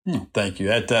 Thank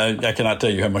you. I cannot tell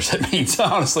you how much that means,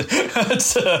 honestly.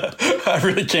 I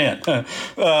really can't.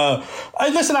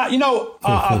 Listen,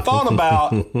 I thought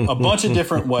about a bunch of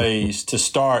different ways to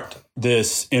start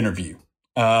this interview.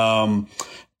 I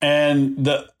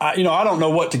don't know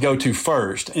what to go to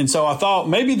first. And so I thought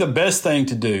maybe the best thing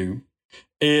to do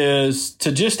is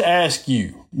to just ask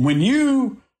you, when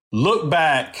you look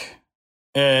back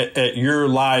at your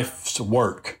life's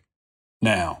work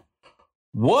now,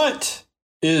 what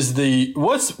do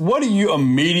you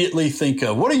immediately think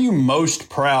of? What are you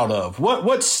most proud of?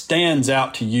 What stands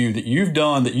out to you that you've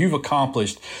done, that you've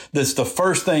accomplished, that's the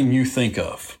first thing you think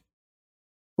of?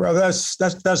 Well,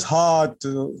 that's hard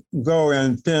to go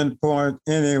and pinpoint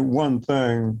any one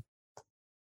thing.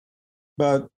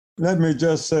 But let me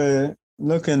just say,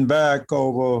 looking back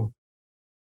over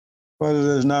what it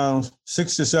is now,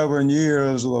 67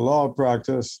 years of the law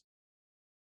practice,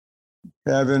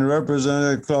 having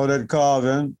represented Claudette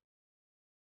Colvin,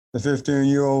 the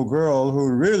 15-year-old girl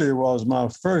who really was my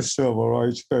first civil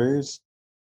rights case.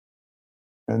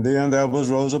 And then there was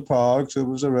Rosa Parks, who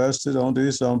was arrested on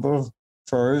December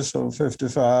 1st of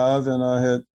 55, and I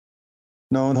had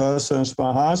known her since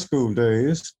my high school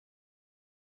days.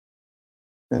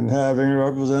 And having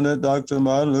represented Dr.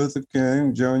 Martin Luther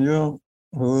King Jr.,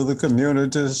 who the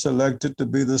community selected to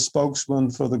be the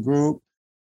spokesman for the group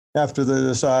after they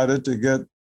decided to get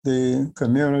the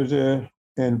community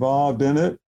involved in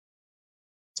it.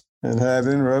 And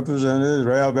having represented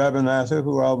Ralph Abernathy,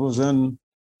 who I was in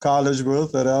college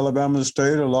with at Alabama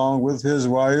State, along with his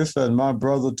wife and my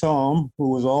brother Tom, who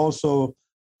was also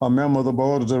a member of the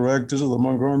board of directors of the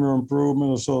Montgomery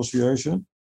Improvement Association.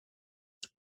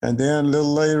 And then a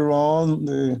little later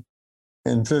on,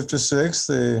 in 56,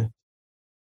 the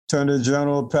Attorney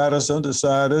General Patterson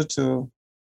decided to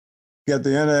get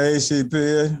the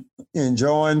NAACP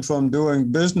enjoined from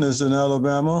doing business in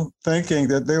Alabama, thinking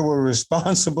that they were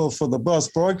responsible for the bus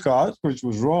boycott, which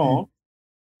was wrong.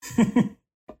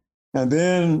 And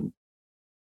then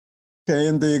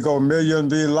came the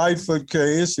Gomillion v. Lightfoot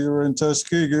case here in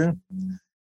Tuskegee,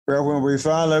 where when we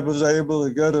finally was able to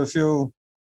get a few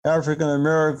African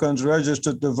Americans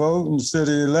registered to vote in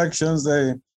city elections,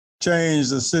 they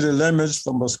changed the city limits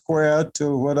from a square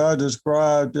to what I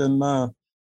described in my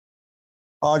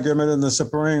argument in the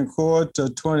Supreme Court to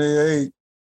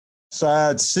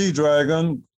 28-side sea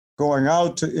dragon, going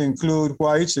out to include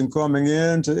whites and coming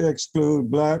in to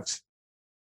exclude blacks.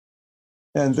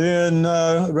 And then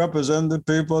represent the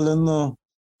people in the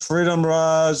Freedom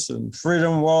Rides and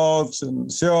Freedom Walks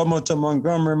and Selma to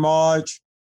Montgomery March,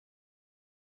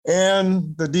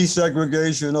 and the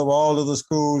desegregation of all of the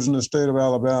schools in the state of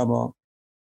Alabama.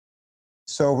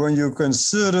 So when you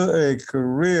consider a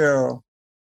career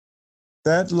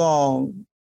that long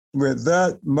with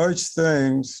that much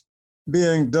things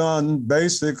being done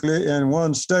basically in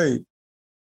one state,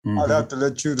 I'd have to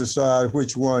let you decide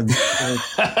which one. I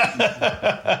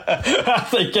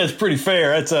think that's pretty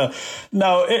fair. It's you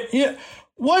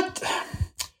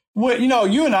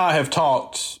and I have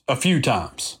talked a few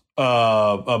times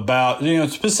about,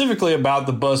 specifically about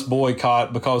the bus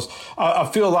boycott, because I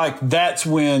feel like that's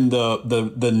when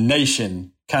the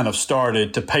nation kind of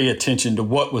started to pay attention to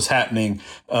what was happening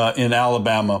in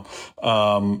Alabama.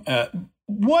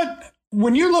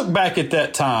 When you look back at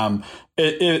that time,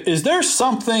 is there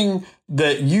something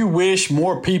that you wish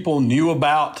more people knew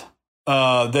about?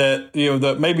 That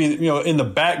maybe in the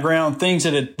background, things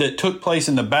that took place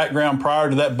in the background prior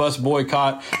to that bus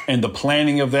boycott and the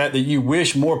planning of that you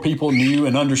wish more people knew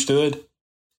and understood?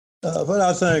 What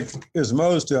I think is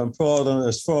most important,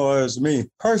 as far as me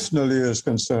personally is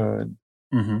concerned,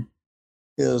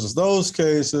 is those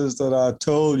cases that I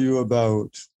told you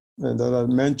about and that I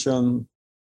mentioned,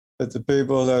 that the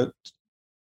people that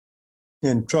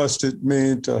entrusted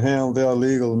me to handle their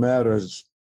legal matters.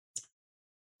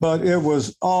 But it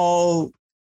was all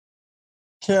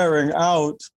carrying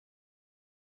out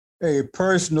a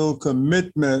personal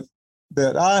commitment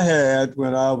that I had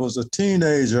when I was a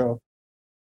teenager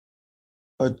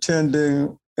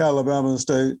attending Alabama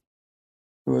State.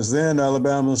 It was then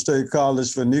Alabama State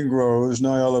College for Negroes,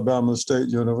 now Alabama State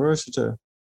University.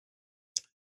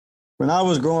 When I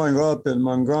was growing up in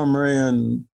Montgomery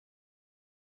in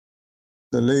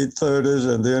the late 30s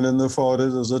and then in the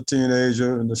 40s as a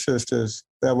teenager in the 50s,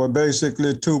 there were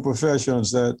basically two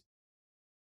professions that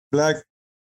Black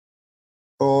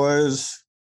boys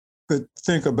could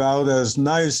think about as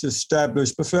nice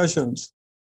established professions.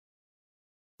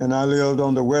 And I lived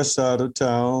on the west side of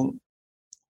town,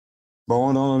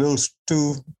 born on a little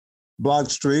 2-block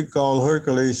street called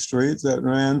Hercules Street that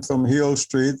ran from Hill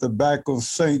Street, the back of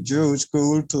St. Jude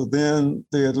School, to then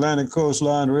the Atlantic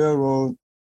Coastline Railroad.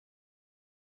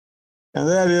 And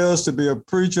that is to be a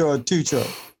preacher or a teacher.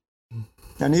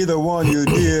 And either one you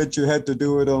did, you had to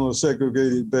do it on a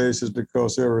segregated basis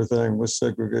because everything was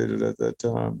segregated at that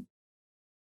time.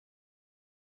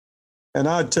 And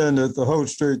I attended the Holt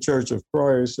Street Church of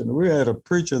Christ, and we had a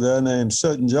preacher there named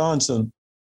Sutton Johnson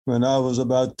when I was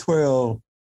about 12.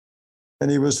 And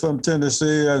he was from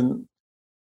Tennessee, and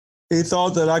he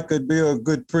thought that I could be a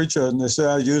good preacher. And they said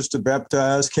I used to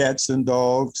baptize cats and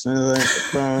dogs and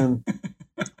everything.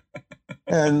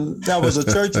 And that was a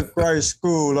Church of Christ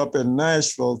school up in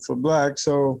Nashville for Blacks.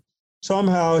 So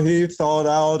somehow he thought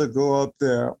I ought to go up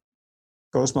there. Of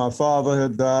course, my father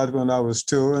had died when I was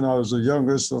 2, and I was the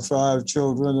youngest of 5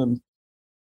 children.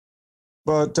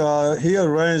 But he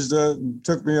arranged it and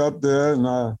took me up there, and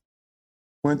I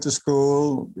went to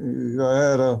school. I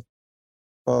had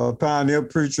a pioneer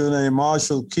preacher named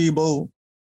Marshall Keeble,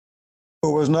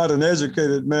 who was not an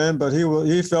educated man, but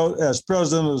he felt as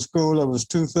president of the school, there was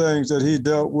 2 things that he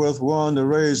dealt with: one, to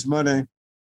raise money,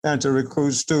 and to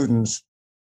recruit students.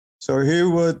 So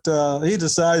he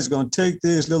decided he's going to take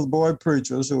these little boy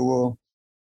preachers who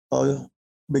were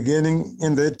beginning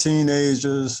in their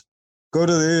teenagers, go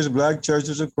to these Black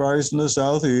churches of Christ in the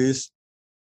Southeast,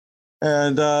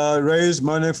 and raise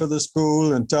money for the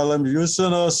school and tell them, you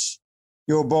send us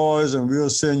your boys and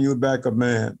we'll send you back a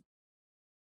man.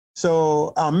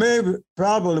 So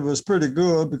probably was pretty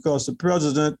good because the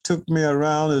president took me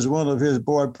around as one of his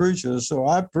boy preachers. So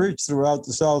I preached throughout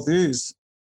the Southeast.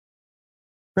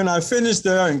 When I finished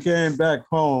there and came back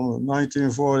home in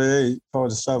 1948,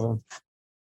 47,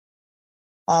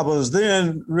 I was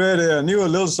then ready. I knew a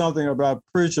little something about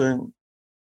preaching.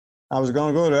 I was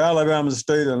going to go to Alabama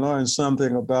State and learn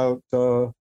something about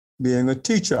being a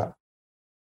teacher.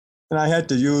 And I had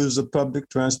to use the public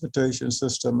transportation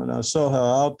system, and I saw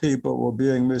how our people were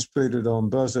being mistreated on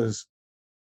buses,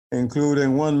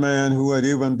 including one man who had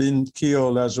even been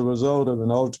killed as a result of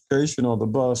an altercation on the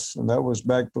bus, and that was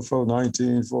back before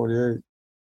 1948.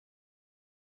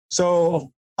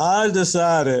 So I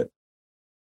decided,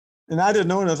 and I didn't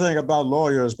know anything about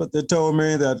lawyers, but they told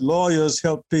me that lawyers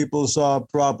help people solve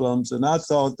problems, and I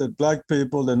thought that Black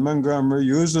people in Montgomery,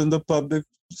 using the public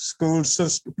school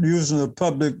system, using the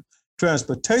public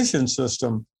transportation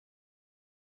system,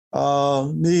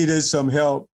 needed some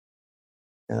help.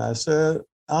 And I said,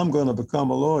 I'm going to become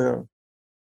a lawyer,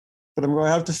 but I'm going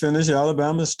to have to finish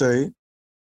Alabama State.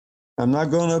 I'm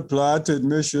not going to apply to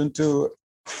admission to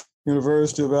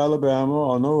University of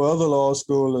Alabama or no other law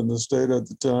school in the state at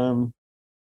the time,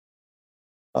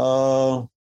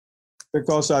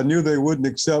 because I knew they wouldn't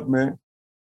accept me.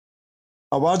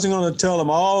 I wasn't going to tell them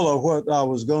all of what I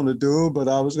was going to do, but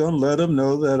I was going to let them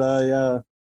know that I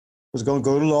was going to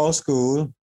go to law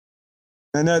school.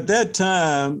 And at that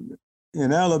time,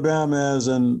 in Alabama, as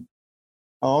in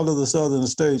all of the southern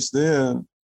states then,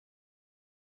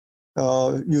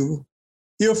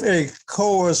 if a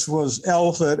course was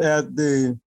offered at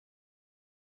the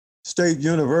state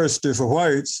university for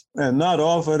whites and not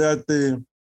offered at the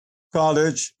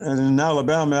college, and in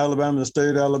Alabama, Alabama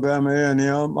State, Alabama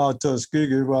A&M, or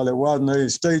Tuskegee, while it wasn't a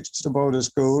state-supported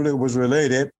school, it was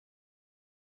related,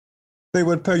 they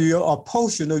would pay you a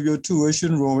portion of your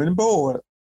tuition, room, and board.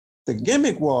 The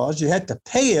gimmick was you had to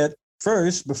pay it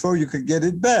first before you could get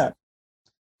it back.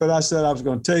 But I said I was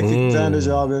going to take advantage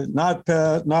of it, not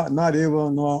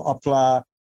even apply.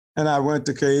 And I went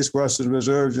to Case Western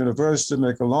Reserve University.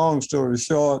 Make a long story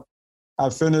short, I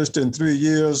finished in 3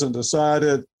 years and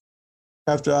decided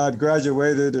after I'd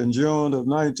graduated in June of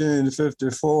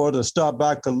 1954 to stop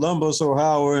by Columbus,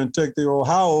 Ohio, and take the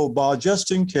Ohio bar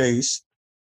just in case.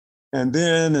 And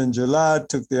then in July, I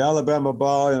took the Alabama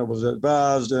bar, and it was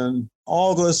advised in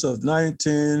August of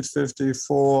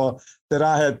 1954 that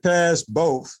I had passed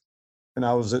both, and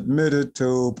I was admitted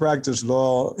to practice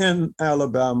law in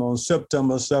Alabama on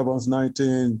September 7th,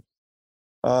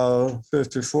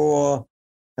 1954,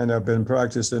 and I've been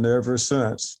practicing ever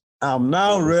since. I'm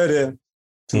now ready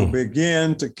to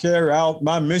begin to carry out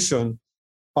my mission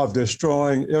of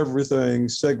destroying everything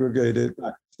segregated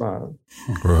black crime.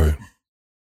 Right.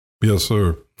 Yes,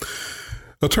 sir.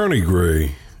 Attorney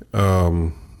Gray,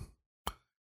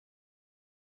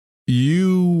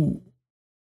 you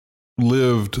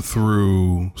lived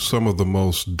through some of the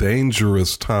most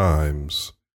dangerous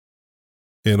times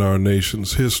in our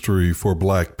nation's history for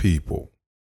black people.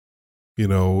 You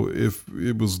know, if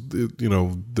it was,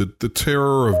 the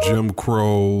terror of Jim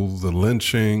Crow, the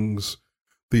lynchings,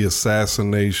 the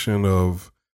assassination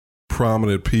of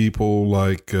prominent people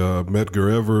like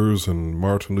Medgar Evers and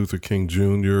Martin Luther King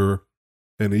Jr.,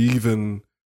 and even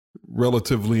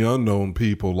relatively unknown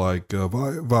people like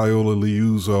Viola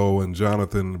Liuzzo and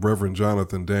Reverend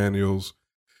Jonathan Daniels.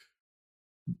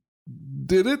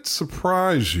 Did it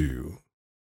surprise you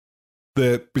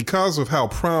that because of how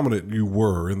prominent you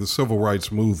were in the civil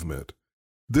rights movement,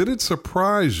 did it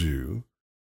surprise you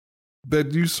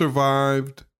that you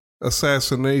survived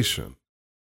assassination,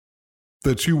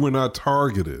 that you were not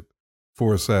targeted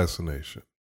for assassination?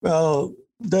 Well,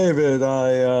 David,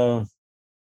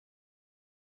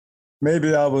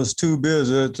 maybe I was too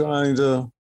busy trying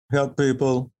to help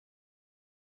people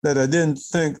that I didn't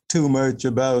think too much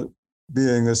about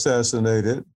being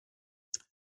assassinated.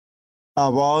 I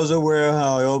was aware,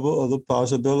 however, of the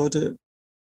possibility,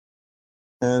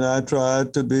 and I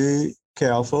tried to be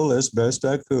careful as best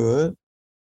I could.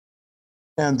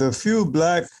 And the few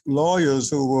black lawyers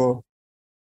who were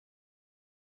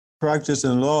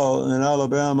practicing law in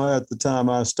Alabama at the time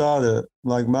I started,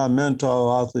 like my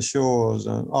mentor, Arthur Shores,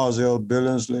 and Ozell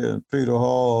Billingsley, and Peter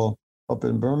Hall up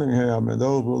in Birmingham, and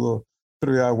those were the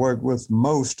three I worked with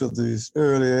most of these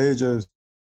early ages.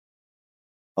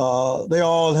 They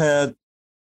all had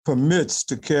permits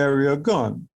to carry a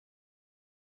gun.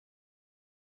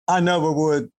 I never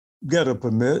would get a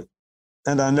permit,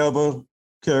 and I never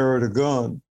carried a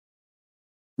gun.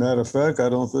 Matter of fact,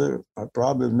 I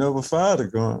probably never fired a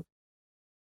gun.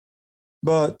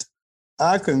 But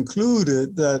I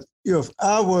concluded that if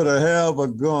I were to have a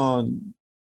gun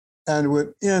and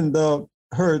would end up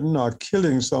hurting or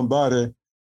killing somebody,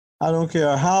 I don't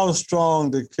care how strong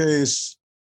the case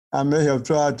I may have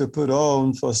tried to put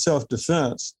on for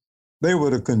self-defense, they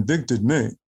would have convicted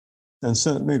me and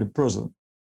sent me to prison.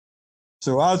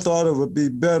 So I thought it would be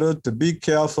better to be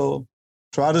careful,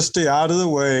 try to stay out of the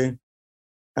way,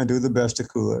 and do the best I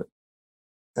could.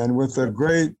 And with a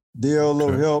great deal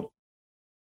of help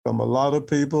from a lot of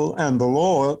people and the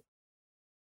Lord,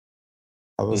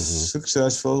 I was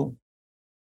successful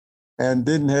and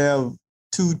didn't have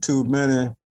too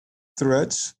many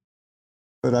threats,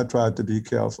 but I tried to be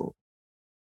careful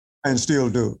and still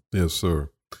do. Yes,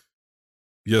 sir.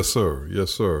 Yes, sir.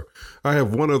 Yes, sir. I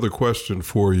have one other question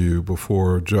for you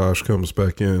before Josh comes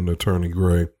back in, Attorney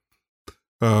Gray.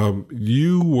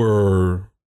 You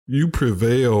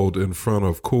prevailed in front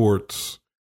of courts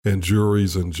and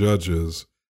juries and judges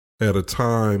at a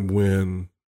time when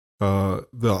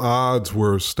the odds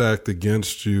were stacked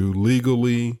against you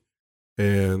legally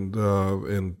and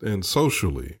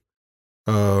socially.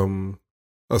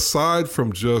 Aside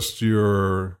from just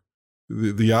the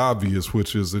obvious,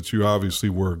 which is that you obviously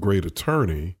were a great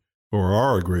attorney or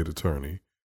are a great attorney,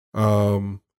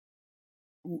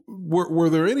 were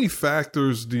there any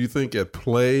factors, do you think, at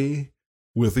play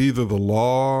with either the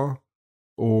law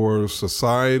or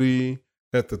society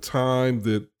at the time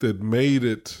that made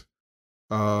it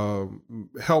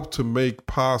help to make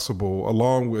possible,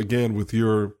 along again with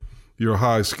your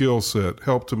high skill set,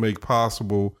 help to make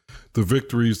possible the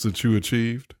victories that you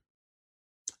achieved?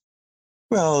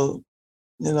 Well,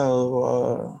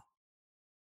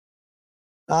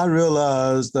 I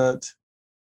realized that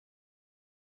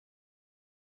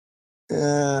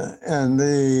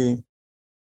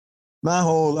my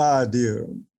whole idea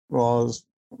was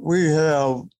we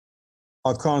have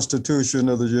a Constitution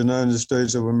of the United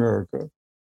States of America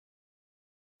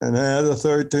and had the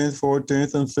 13th,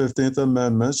 14th, and 15th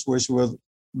Amendments, which were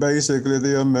basically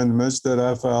the amendments that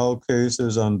I filed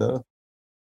cases under.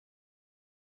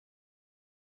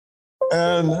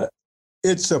 And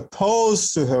it's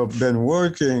supposed to have been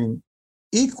working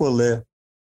equally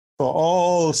for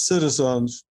all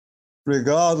citizens,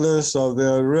 regardless of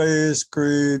their race,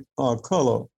 creed, or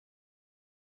color.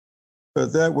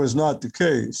 But that was not the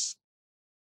case.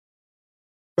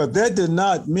 But that did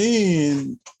not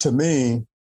mean to me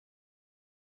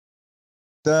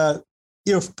that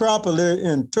if properly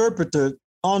interpreted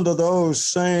under those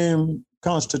same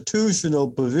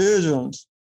constitutional provisions,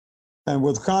 and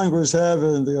with Congress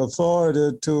having the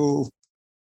authority to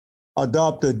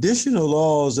adopt additional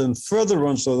laws in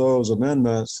furtherance of those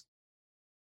amendments,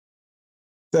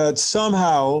 that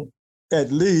somehow,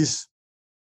 at least,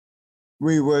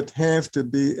 we would have to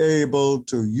be able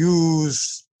to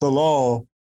use the law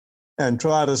and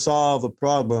try to solve the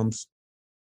problems,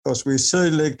 because we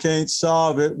certainly can't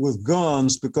solve it with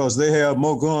guns because they have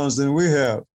more guns than we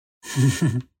have.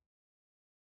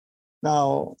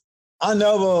 Now, I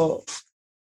never,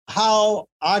 how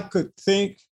I could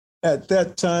think at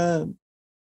that time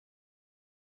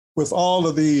with all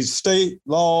of these state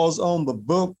laws on the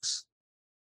books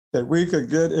that we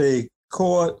could get a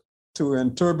court to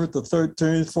interpret the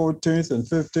 13th, 14th, and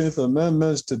 15th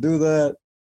Amendments to do that.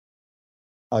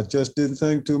 I just didn't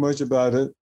think too much about it.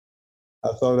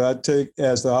 I thought I'd take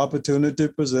as the opportunity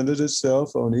presented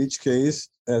itself on each case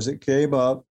as it came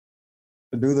up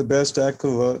to do the best I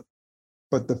could.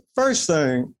 But the first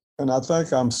thing, and I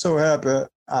think I'm so happy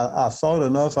I thought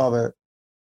enough of it,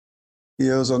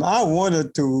 is, and I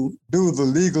wanted to do the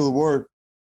legal work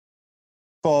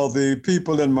for the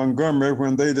people in Montgomery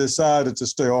when they decided to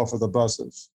stay off of the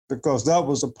buses, because that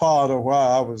was a part of why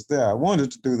I was there. I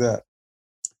wanted to do that.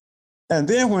 And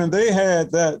then when they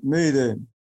had that meeting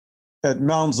at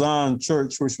Mount Zion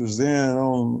Church, which was then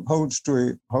on Holt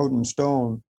Street, Holt and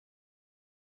Stone,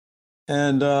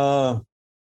 and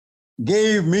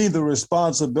gave me the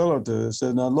responsibility,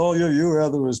 said, now, lawyer, you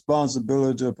have the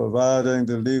responsibility of providing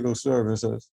the legal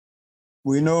services.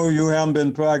 We know you haven't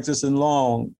been practicing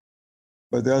long,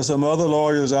 but there are some other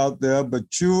lawyers out there,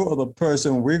 but you are the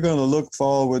person we're going to look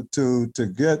forward to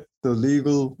get the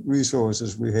legal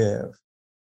resources we have.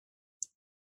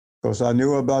 Because I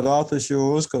knew about Arthur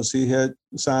Schultz because he had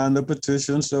signed the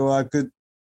petition so I could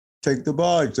take the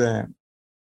bar exam.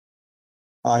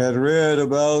 I had read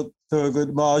about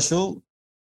Thurgood Marshall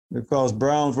because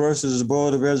Brown versus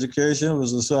Board of Education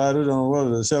was decided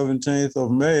on the 17th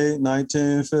of May,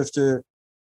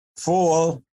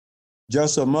 1954,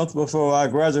 just a month before I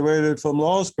graduated from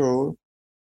law school.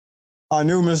 I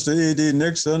knew Mr. E.D.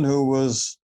 Nixon, who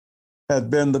had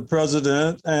been the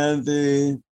president and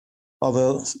the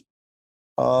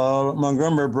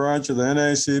Montgomery branch of the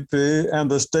NAACP and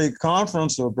the state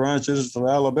conference of branches for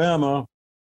Alabama.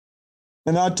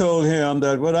 And I told him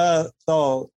that what I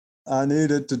thought I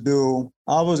needed to do,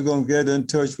 I was going to get in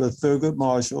touch with Thurgood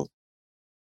Marshall,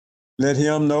 let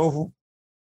him know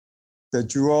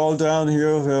that you all down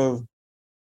here have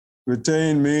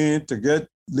retained me to get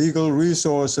legal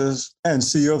resources and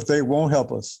see if they won't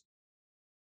help us.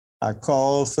 I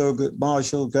called Thurgood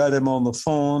Marshall, got him on the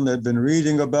phone. They'd been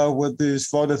reading about what these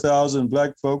 40,000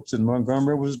 Black folks in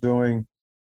Montgomery was doing.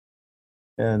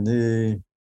 And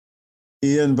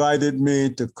he invited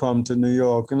me to come to New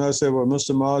York. And I said, well,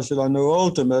 Mr. Marshall, I know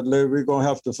ultimately we're going to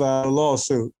have to file a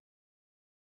lawsuit.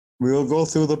 We'll go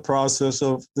through the process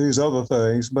of these other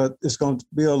things, but it's going to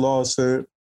be a lawsuit.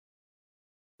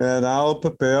 And I'll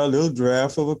prepare a little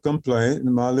draft of a complaint,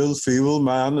 and my little feeble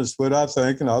mind is what I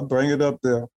think, and I'll bring it up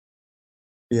there.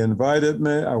 He invited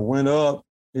me. I went up.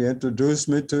 He introduced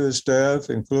me to his staff,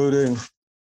 including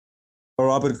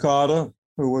Robert Carter,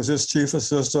 who was his chief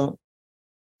assistant.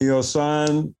 He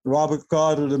assigned Robert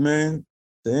Carter to me.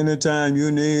 Anytime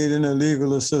you need any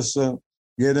legal assistance,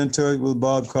 get in touch with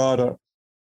Bob Carter,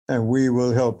 and we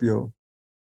will help you.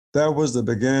 That was the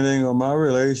beginning of my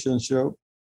relationship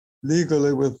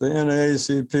legally with the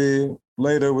NAACP,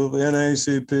 later with the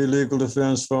NAACP Legal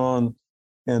Defense Fund,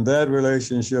 and that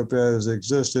relationship has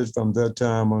existed from that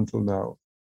time until now.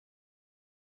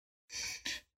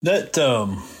 That,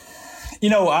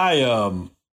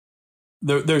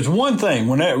 there's one thing,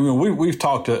 we've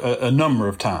talked a number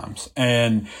of times,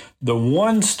 and the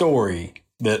one story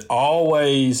that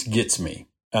always gets me,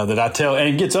 that I tell,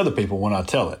 and gets other people when I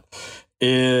tell it,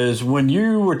 is when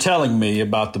you were telling me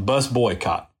about the bus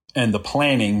boycott and the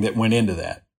planning that went into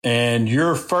that, and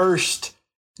your first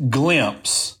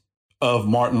glimpse of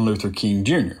Martin Luther King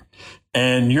Jr.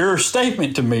 And your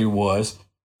statement to me was,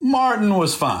 Martin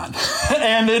was fine.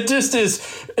 And it just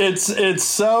is, it's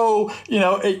so,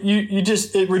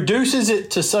 it reduces it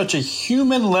to such a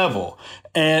human level.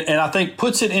 And I think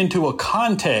puts it into a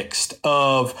context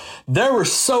of there were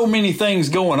so many things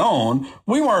going on.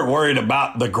 We weren't worried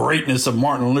about the greatness of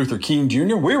Martin Luther King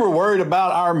Jr. We were worried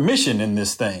about our mission in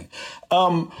this thing.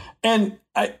 Do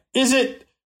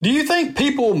you think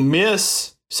people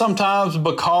miss sometimes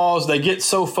because they get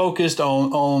so focused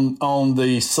on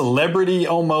the celebrity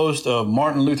almost of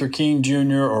Martin Luther King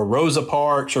Jr. or Rosa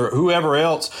Parks or whoever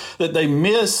else that they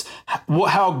miss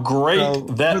how great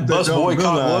that bus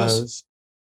boycott was?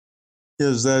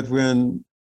 Is that when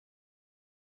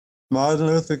Martin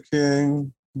Luther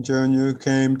King Jr.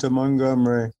 came to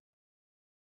Montgomery,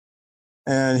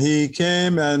 and he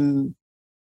came and,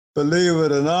 believe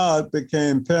it or not,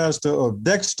 became pastor of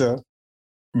Dexter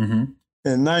in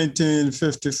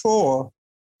 1954.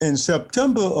 In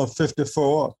September of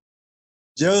 54,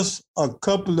 just a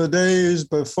couple of days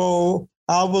before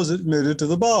I was admitted to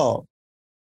the bar.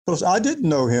 Because I didn't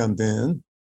know him then,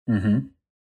 and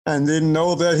didn't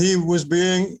know that he was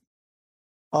being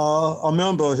a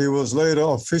member. He was later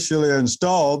officially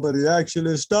installed, but he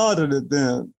actually started it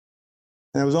then.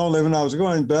 And it was only when I was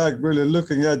going back really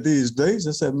looking at these dates,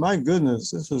 I said, my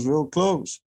goodness, this was real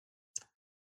close.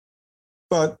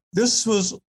 But this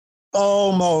was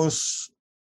almost,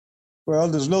 well,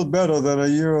 there's a little better than a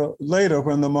year later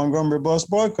when the Montgomery bus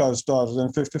boycott started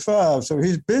in 55. So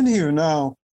he's been here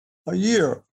now a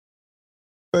year,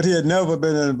 but he had never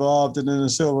been involved in any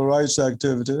civil rights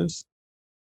activities.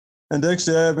 And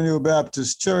Dexter Avenue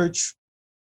Baptist Church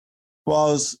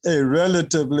was a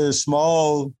relatively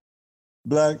small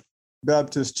Black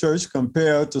Baptist church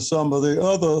compared to some of the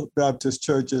other Baptist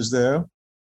churches there.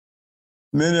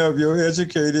 Many of your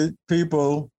educated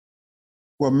people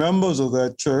were members of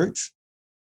that church,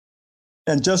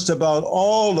 and just about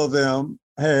all of them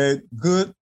had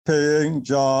good paying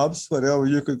jobs, whatever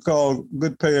you could call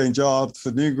good paying jobs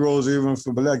for Negroes, even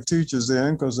for Black teachers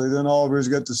then, because they didn't always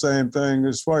get the same thing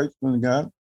as white men got.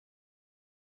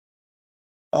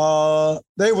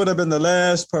 They would have been the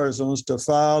last persons to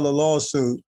file a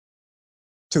lawsuit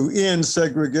to end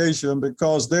segregation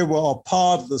because they were a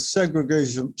part of the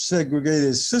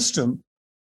segregated system.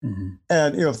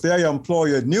 And if their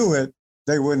employer knew it,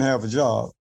 they wouldn't have a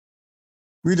job.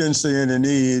 We didn't see any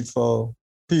need for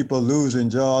people losing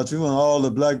jobs. Even all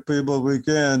the Black people we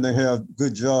can, they have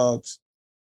good jobs.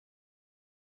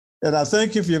 And I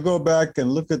think if you go back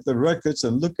and look at the records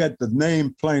and look at the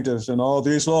named plaintiffs in all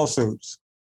these lawsuits,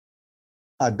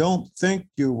 I don't think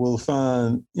you will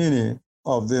find any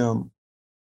of them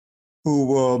who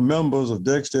were members of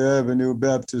Dexter Avenue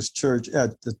Baptist Church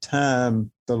at the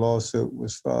time the lawsuit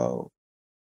was filed.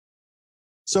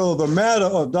 So the matter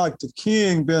of Dr.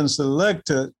 King being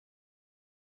selected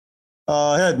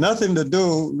had nothing to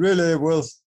do really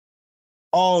with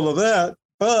all of that,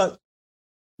 but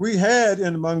we had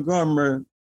in Montgomery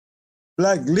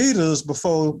Black leaders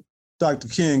before Dr.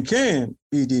 King came.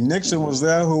 E.D. Nixon was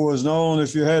there, who was known,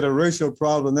 if you had a racial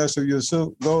problem, that's who you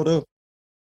go to.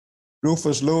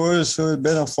 Rufus Lewis, who had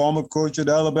been a former coach at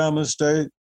Alabama State,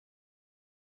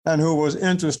 and who was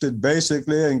interested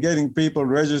basically in getting people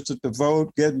registered to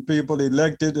vote, getting people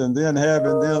elected, and then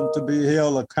having them to be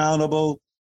held accountable.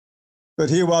 But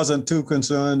he wasn't too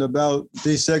concerned about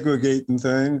desegregating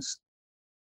things.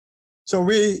 So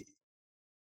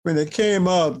when it came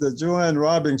up that Joanne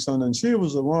Robinson, and she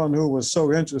was the one who was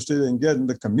so interested in getting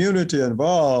the community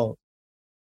involved,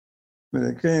 when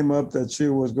it came up that she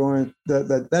was going,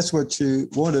 that's what she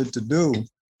wanted to do.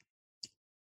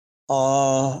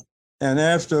 And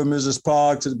after Mrs.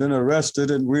 Parks had been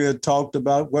arrested and we had talked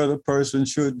about what a person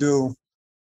should do,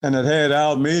 and had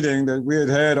our meeting that we had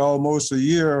had almost a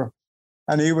year,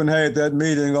 and even had that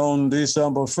meeting on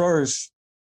December 1st.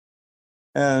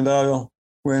 And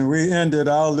when we ended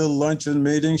our little luncheon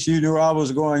meeting, she knew I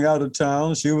was going out of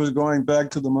town. She was going back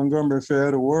to the Montgomery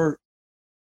Fair to work.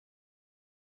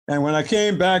 And when I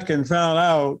came back and found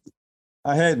out,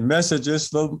 I had messages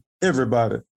from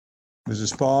everybody.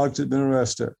 Mrs. Parks had been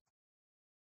arrested.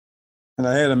 And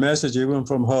I had a message even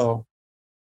from her.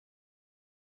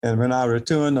 And when I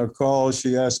returned her call,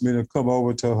 she asked me to come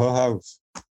over to her house.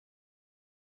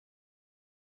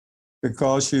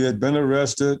 Because she had been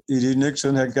arrested, E.D.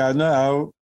 Nixon had gotten her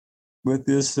out with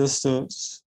the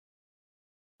assistance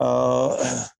of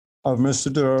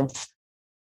Mr. Durham.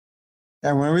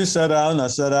 And when we sat down, I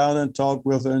sat down and talked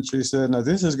with her, and she said, now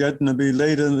this is getting to be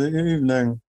late in the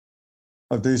evening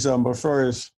of December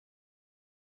 1st.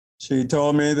 She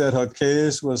told me that her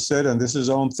case was set, and this is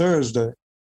on Thursday,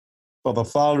 for the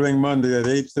following Monday at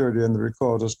 8:30 in the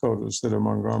Recorder's Court of the City of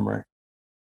Montgomery.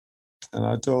 And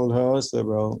I told her, I said,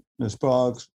 well, Ms.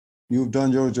 Parks, you've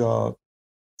done your job.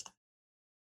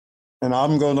 And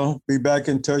I'm going to be back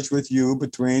in touch with you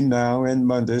between now and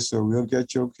Monday, so we'll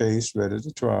get your case ready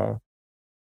to try.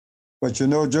 But you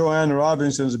know, Joanne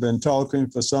Robinson's been talking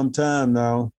for some time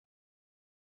now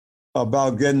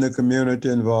about getting the community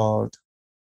involved.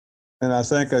 And I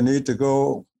think I need to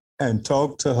go and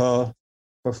talk to her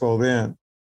before then.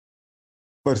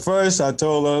 But first, I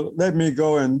told her, let me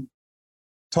go and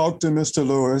talk to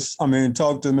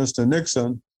Mr.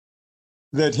 Nixon,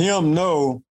 let him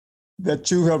know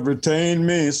that you have retained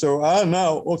me. So I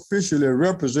now officially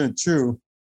represent you,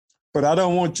 but I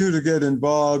don't want you to get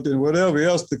involved in whatever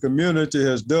else the community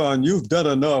has done. You've done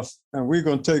enough, and we're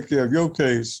going to take care of your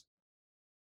case.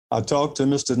 I talked to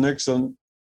Mr. Nixon.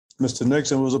 Mr.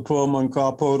 Nixon was a Pullman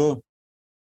carporter.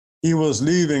 He was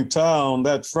leaving town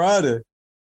that Friday,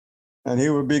 and he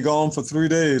would be gone for 3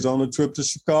 days on a trip to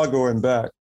Chicago and back.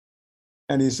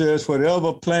 And he says,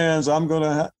 whatever plans I'm going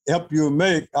to help you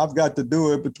make, I've got to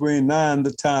do it between 9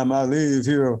 the time I leave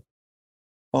here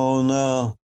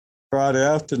on Friday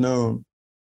afternoon.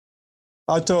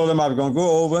 I told him I was going to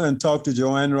go over and talk to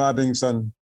Joanne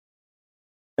Robinson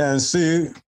and see,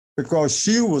 because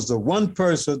she was the one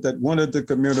person that wanted the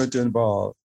community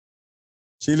involved.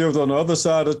 She lived on the other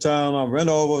side of town. I went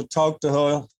over, talked to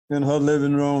her in her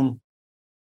living room.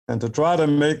 And to try to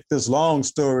make this long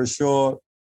story short,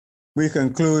 we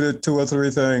concluded 2 or 3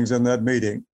 things in that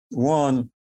meeting. One,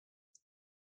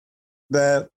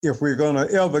 that if we're going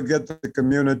to ever get the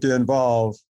community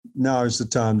involved, now is the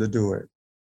time to do it.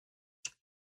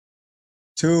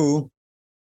 2,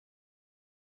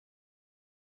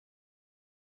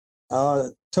 I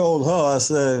told her, I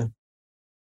said,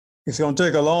 it's going to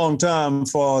take a long time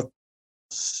for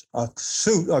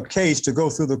a case to go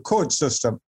through the court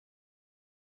system.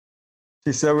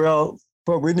 She said, well,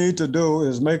 what we need to do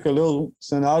is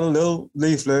send out a little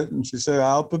leaflet. And she said,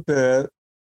 I'll prepare it.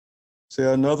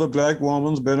 Say another Black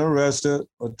woman's been arrested.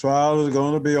 A trial is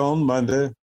going to be on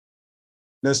Monday.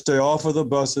 Let's stay off of the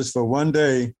buses for 1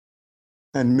 day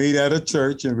and meet at a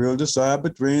church, and we'll decide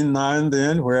between 9 and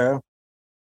then where,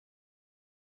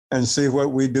 and see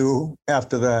what we do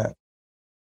after that.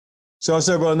 So I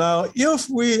said, well, now, if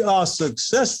we are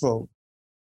successful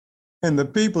in the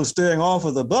people staying off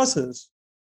of the buses,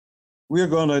 we're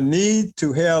going to need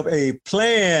to have a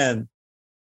plan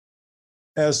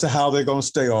as to how they're going to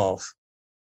stay off.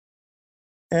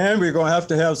 And we're going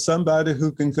to have somebody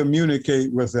who can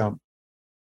communicate with them.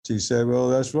 She said, well,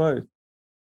 that's right.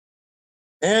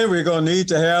 And we're going to need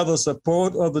to have the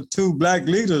support of the 2 Black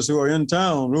leaders who are in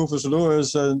town, Rufus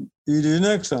Lewis and E.D.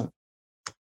 Nixon.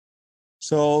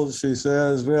 So she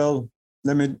says, well,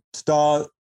 let me start.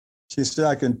 She said,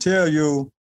 I can tell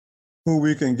you who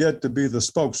we can get to be the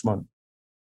spokesman.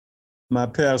 My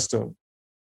pastor,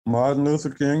 Martin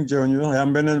Luther King Jr. I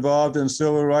haven't been involved in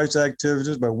civil rights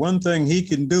activities, but one thing he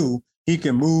can do, he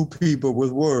can move people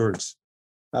with words.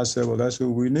 I said, well, that's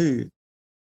who we need.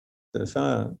 That's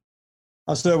fine.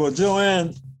 I said, well,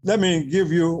 Joanne, let me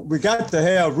give you, we got to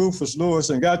have Rufus Lewis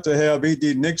and got to have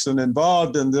E.D. Nixon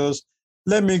involved in this.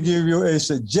 Let me give you a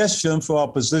suggestion for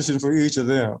a position for each of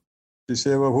them. She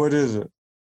said, well, what is it?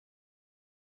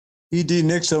 E.D.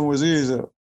 Nixon was easy.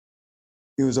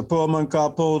 He was a Pullman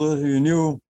carporter. He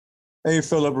knew A.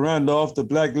 Philip Randolph, the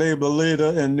Black labor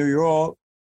leader in New York,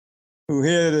 who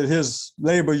headed his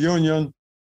labor union,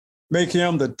 make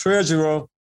him the treasurer,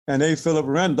 and A. Philip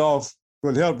Randolph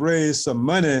would help raise some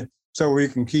money so we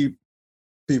can keep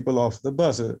people off the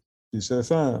buses. He said,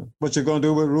 fine. What you going to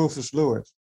do with Rufus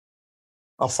Lewis?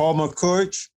 A former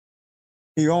coach.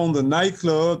 He owned the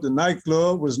nightclub. The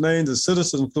nightclub was named the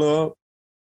Citizen Club.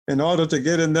 In order to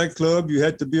get in that club, you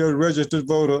had to be a registered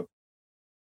voter.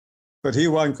 But he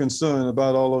wasn't concerned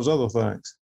about all those other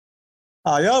things.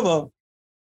 However,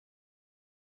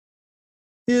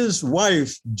 his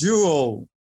wife, Jewel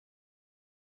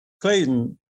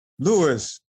Clayton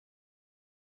Lewis,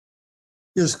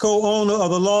 is co-owner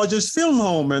of the largest film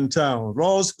home in town.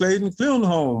 Ross Clayton Film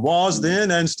Home was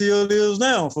then and still is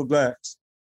now for Blacks.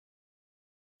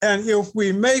 And if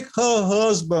we make her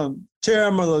husband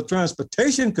chairman of the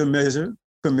Transportation Committee,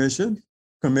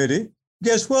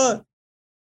 guess what?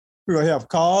 We'll have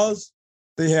cars,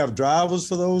 they have drivers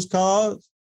for those cars,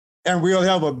 and we'll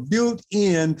have a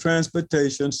built-in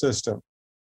transportation system.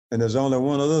 And there's only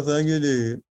one other thing you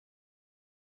need.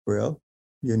 Well,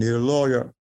 you need a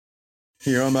lawyer.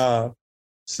 Here am I,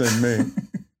 send me.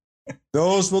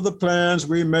 Those were the plans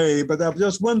we made, but there was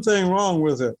just one thing wrong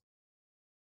with it.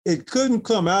 It couldn't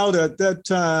come out at that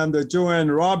time that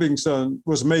Joanne Robinson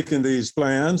was making these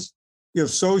plans. If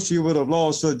so, she would have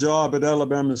lost her job at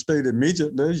Alabama State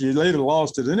immediately. She later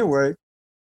lost it anyway.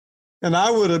 And I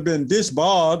would have been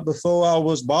disbarred before I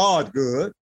was barred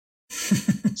good.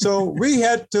 So we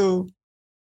had to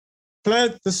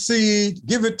plant the seed,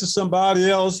 give it to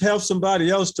somebody else, have somebody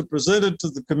else to present it to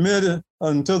the committee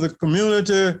and to the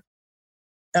community.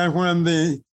 And when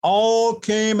they all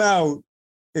came out,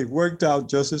 it worked out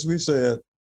just as we said.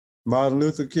 Martin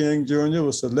Luther King Jr.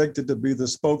 was selected to be the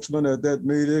spokesman at that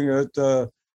meeting at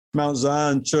Mount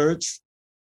Zion Church,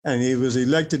 and he was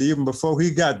elected even before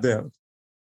he got there.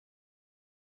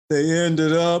 They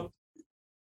ended up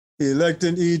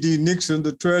electing E.D. Nixon,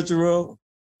 the treasurer,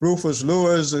 Rufus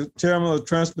Lewis, the chairman of the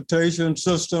transportation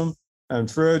system, and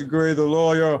Fred Gray, the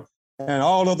lawyer. And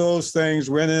all of those things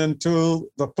went into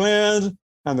the plan,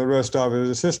 and the rest of it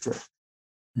is history.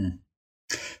 It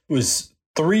was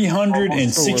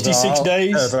 366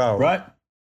 days, right?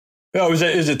 Oh, is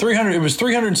it 300? It was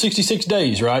 366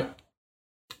 days, right?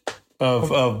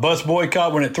 Of bus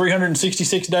boycott. When it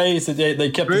 366 days that they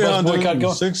kept the bus boycott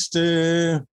going.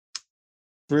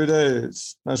 63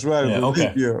 days. That's right. Yeah,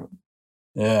 okay. Year.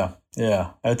 Yeah.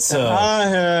 That's. I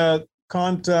had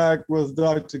contact with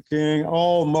Dr. King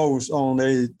almost on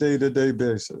a day-to-day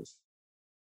basis,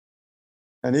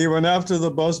 and even after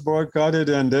the bus boycott had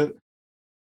ended,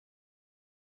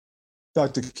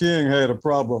 Dr. King had a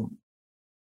problem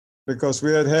because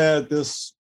we had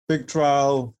this big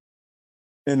trial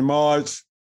in March,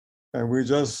 and we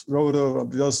just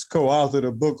co-authored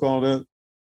a book on it.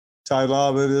 Title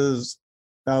of it is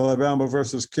Alabama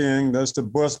versus King. That's the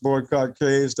bus boycott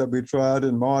case that we tried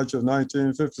in March of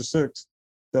 1956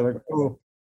 that I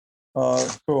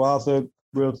co-authored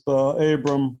with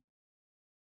Abram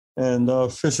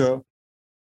and Fisher.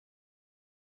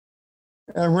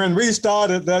 And when we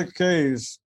started that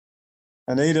case,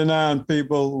 and 89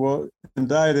 people were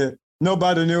indicted,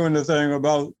 nobody knew anything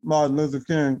about Martin Luther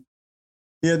King.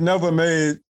 He had never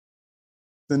made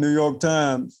the New York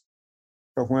Times.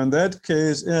 But when that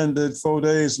case ended 4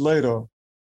 days later,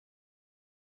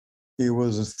 he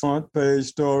was a front page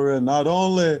story. And not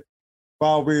only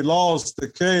while we lost the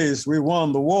case, we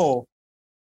won the war,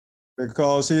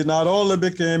 because he not only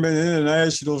became an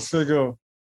international figure,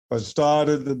 but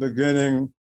started the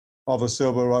beginning of the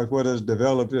civil rights, what has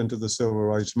developed into the civil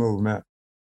rights movement.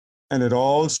 And it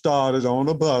all started on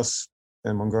a bus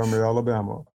in Montgomery,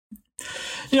 Alabama.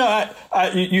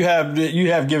 You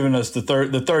have given us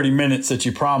the 30 minutes that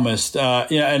you promised.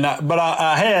 But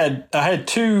I had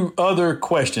two other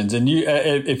questions, and you,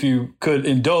 if you could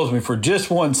indulge me for just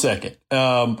 1 second,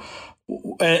 and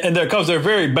because they're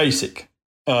very basic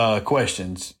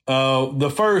questions.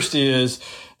 The first is,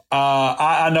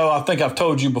 I think I've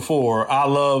told you before, I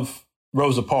love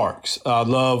Rosa Parks. I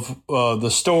love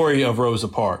the story of Rosa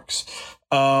Parks.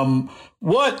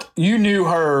 What you knew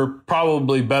her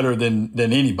probably better than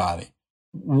anybody.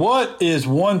 What is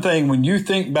one thing when you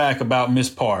think back about Miss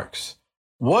Parks?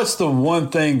 What's the one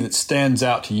thing that stands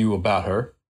out to you about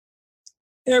her?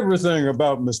 Everything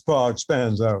about Miss Parks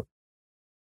stands out.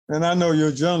 And I know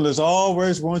your journalists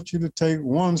always want you to take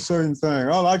one certain thing.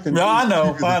 All I can do I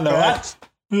know.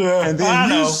 And then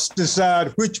you decide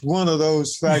which one of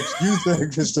those facts you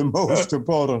think is the most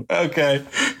important. Okay.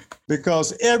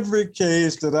 Because every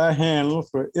case that I handle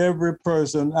for every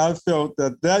person, I felt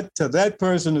that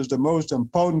person is the most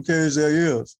important case there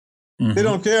is. Mm-hmm. They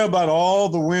don't care about all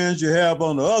the wins you have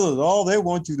on the others. All they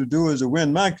want you to do is to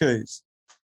win my case.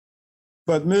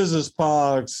 But Mrs.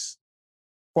 Parks,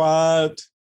 quiet,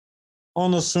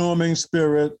 unassuming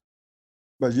spirit,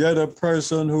 but yet a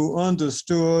person who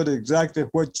understood exactly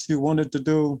what she wanted to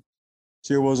do.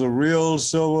 She was a real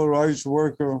civil rights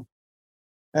worker.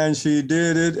 And she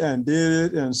did it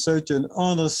in such an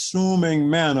unassuming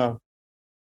manner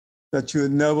that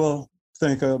you'd never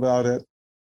think about it.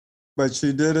 But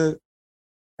she did it,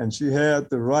 and she had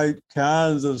the right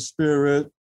kinds of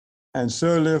spirit. And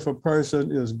certainly if a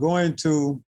person is going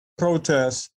to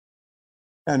protest,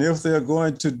 and if they're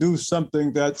going to do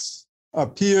something that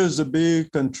appears to be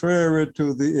contrary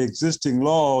to the existing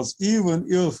laws, even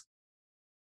if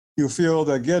you feel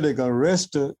that getting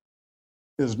arrested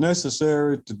is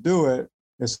necessary to do it,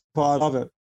 it's part of it.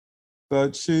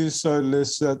 But she certainly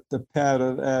set the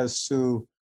pattern as to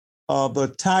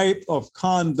the type of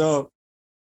conduct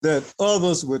that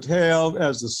others would have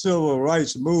as the civil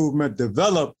rights movement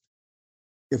developed.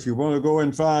 If you want to go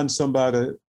and find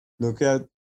somebody, look at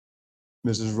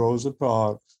Mrs. Rosa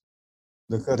Parks,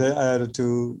 look at her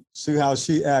attitude, see how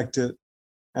she acted.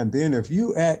 And then if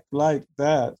you act like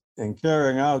that in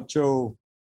carrying out your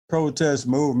protest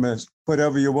movements,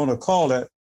 whatever you want to call it,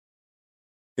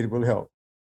 it will help.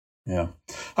 Yeah.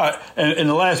 All right. And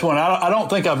the last one, I don't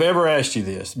think I've ever asked you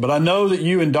this, but I know that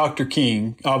you and Dr.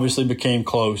 King obviously became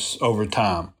close over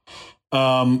time.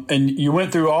 And you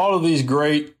went through all of these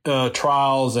great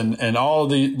trials and all of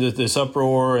this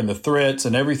uproar and the threats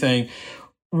and everything.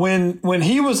 When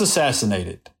he was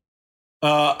assassinated,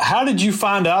 how did you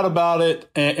find out about it?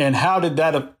 And how did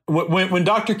that, when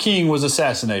Dr. King was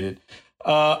assassinated,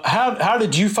 How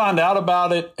did you find out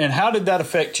about it, and how did that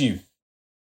affect you?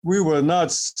 We were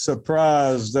not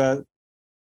surprised that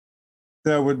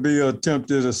there would be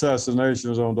attempted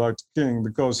assassinations on Dr. King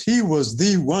because he was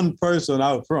the one person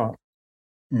out front.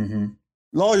 Mm-hmm.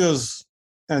 Lawyers,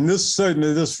 and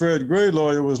certainly this Fred Gray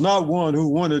lawyer, was not one who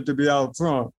wanted to be out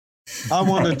front. I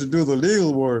wanted to do the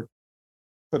legal work,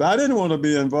 but I didn't want to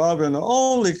be involved. In the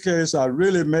only case I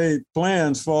really made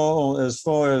plans for, as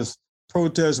far as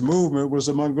protest movement, was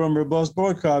the Montgomery bus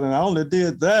boycott, and I only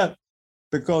did that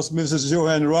because Mrs.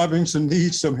 Joanne Robinson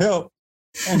needs some help,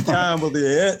 and time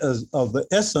was of the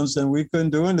essence, and we couldn't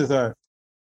do anything.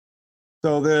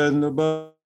 So then,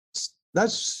 but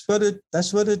that's what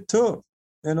it took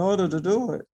in order to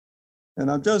do it.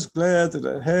 And I'm just glad that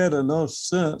I had enough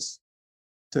sense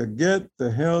to get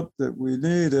the help that we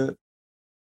needed.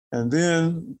 And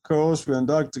then, of course, when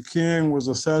Dr. King was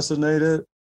assassinated,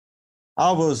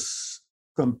 I was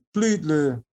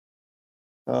completely,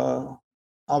 I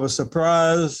was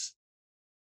surprised,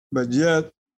 but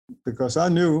yet, because I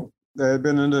knew there had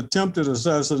been an attempted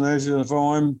assassination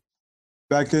for him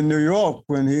back in New York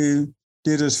when he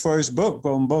did his first book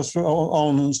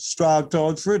on Strive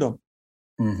Toward Freedom.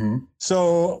 Mm-hmm.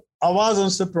 So I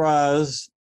wasn't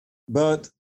surprised, but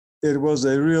it was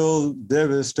a real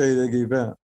devastating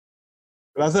event.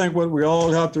 But I think what we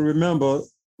all have to remember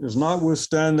is,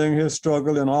 notwithstanding his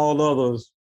struggle and all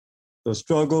others, the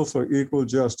struggle for equal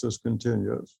justice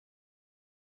continues.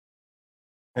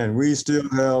 And we still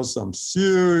have some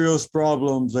serious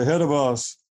problems ahead of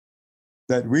us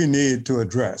that we need to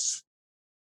address.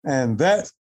 And that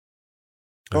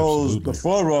goes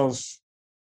before us.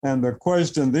 And the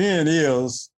question then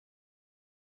is,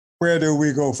 where do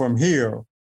we go from here?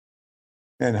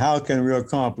 And how can we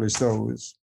accomplish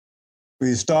those?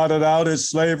 We started out at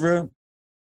slavery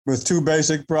with two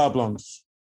basic problems: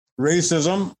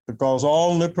 racism, because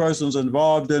all the persons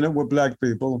involved in it were Black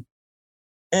people,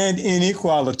 and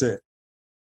inequality.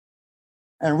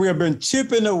 And we have been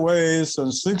chipping away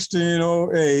since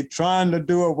 1608, trying to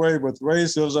do away with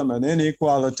racism and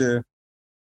inequality,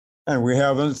 and we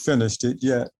haven't finished it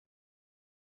yet.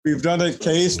 We've done it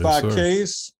case by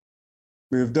case.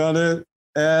 We've done it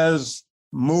as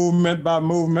movement by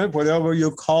movement, whatever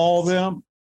you call them,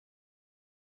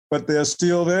 but they're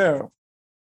still there.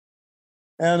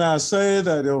 And I say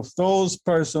that if those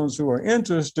persons who are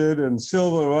interested in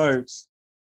civil rights,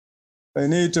 they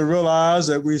need to realize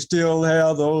that we still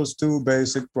have those two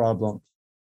basic problems.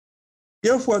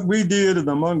 If what we did in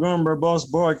the Montgomery bus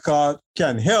boycott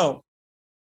can help,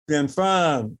 then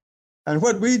fine. And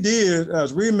what we did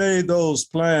as we made those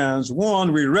plans,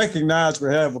 one, we recognized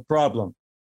we have a problem.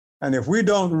 And if we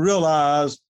don't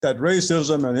realize that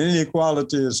racism and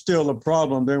inequality is still a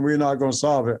problem, then we're not going to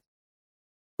solve it.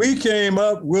 We came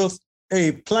up with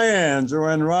a plan.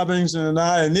 Joanne Robinson and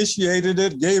I initiated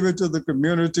it, gave it to the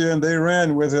community, and they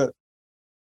ran with it.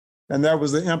 And that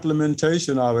was the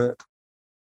implementation of it.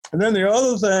 And then the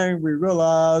other thing we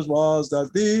realized was that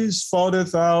these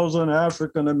 40,000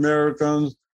 African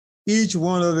Americans, each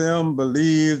one of them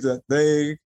believed that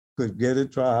they could get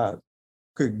it tried,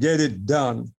 could get it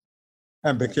done,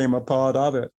 and became a part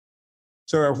of it.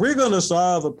 So if we're going to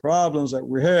solve the problems that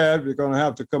we had, we're going to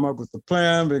have to come up with a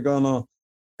plan. We're going to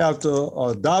have to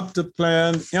adopt a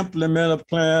plan, implement a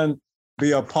plan,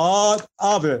 be a part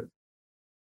of it.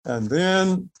 And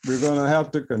then we're going to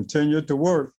have to continue to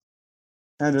work.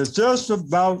 And it's just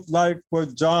about like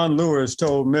what John Lewis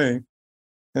told me.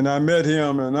 And I met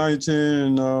him in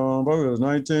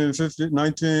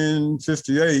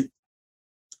 1958,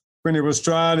 when he was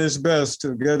trying his best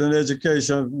to get an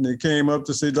education. And he came up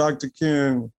to see Dr.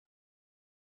 King,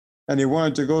 and he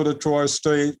wanted to go to Troy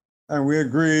State, and we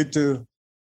agreed to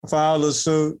file a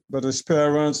suit, but his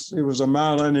parents, he was a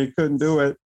minor and he couldn't do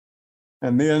it.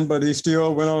 And then, but he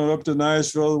still went on up to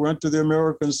Nashville, went to the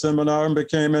American Seminar and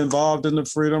became involved in the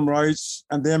freedom rights,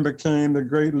 and then became the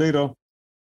great leader.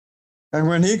 And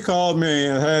when he called me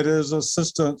and had his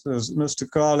assistant, as Mr.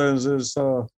 Collins,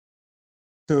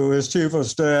 to his chief of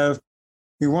staff,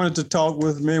 he wanted to talk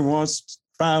with me once,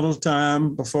 final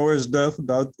time before his death,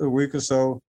 about a week or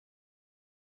so.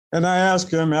 And I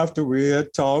asked him after we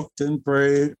had talked and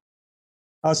prayed,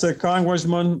 I said,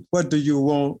 Congressman, what do you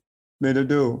want me to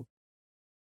do?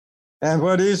 And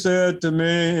what he said to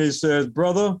me, he said,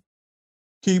 brother,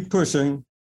 keep pushing,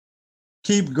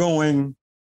 keep going,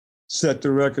 set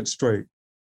the record straight.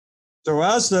 So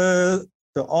I said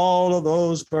to all of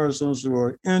those persons who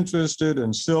are interested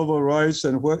in civil rights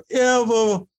and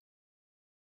whatever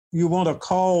you want to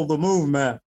call the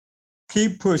movement,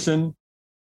 keep pushing,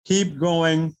 keep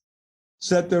going,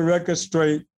 set the record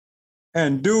straight,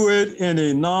 and do it in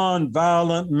a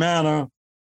nonviolent manner,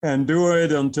 and do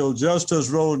it until justice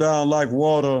rolls down like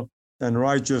water and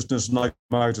righteousness like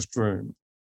mighty stream.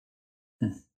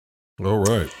 All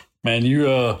right. Man,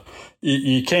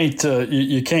 you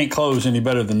can't close any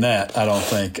better than that, I don't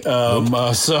think.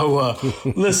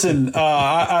 Listen,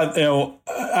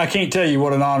 I can't tell you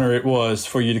what an honor it was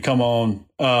for you to come on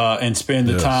and spend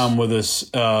the time with us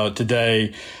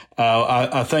today.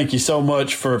 I thank you so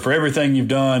much for everything you've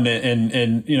done,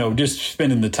 and just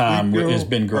spending the time has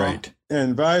been great.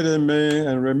 Inviting me,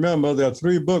 and remember, there are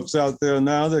 3 books out there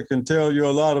now that can tell you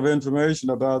a lot of information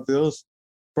about this.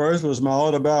 First was my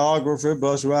autobiography,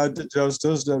 Bus Ride to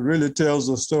Justice, that really tells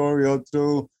the story up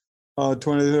through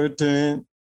 2013.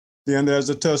 Then there's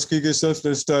the Tuskegee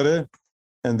Sister Study.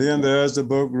 And then there's the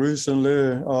book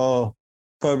recently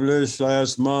published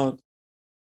last month,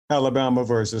 Alabama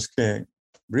versus King.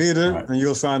 Read it, and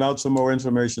you'll find out some more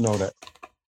information on that.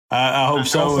 I hope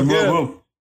so. And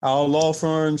our law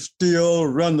firm still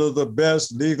render the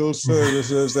best legal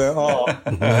services there are.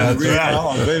 And we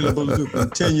are available to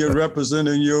continue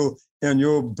representing you in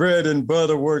your bread and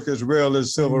butter work as well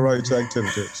as civil rights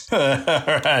activities. All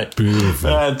right. Beautiful.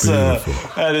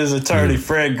 That is Attorney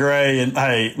Fred Gray. And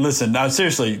hey, listen,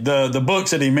 seriously, the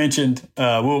books that he mentioned,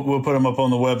 we'll put them up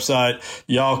on the website.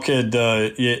 Y'all could,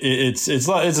 it's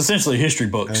essentially history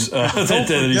books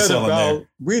that he's selling there.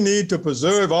 We need to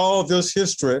preserve all this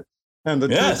history. And the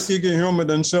Tuskegee Human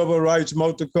and Civil Rights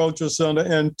Multicultural Center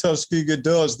in Tuskegee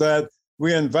does that.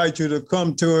 We invite you to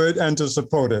come to it and to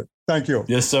support it. Thank you.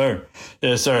 Yes, sir.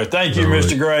 Yes, sir. Thank you,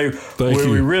 Mr. Gray.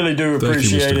 We really do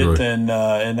appreciate it.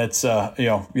 And that's,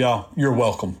 y'all, you're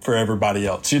welcome for everybody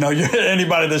else.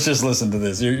 Anybody that's just listened to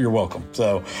this, you're welcome.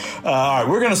 So, all right,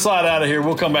 we're going to slide out of here.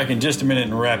 We'll come back in just a minute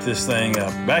and wrap this thing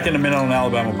up. Back in a minute on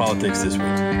Alabama Politics this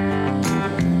week.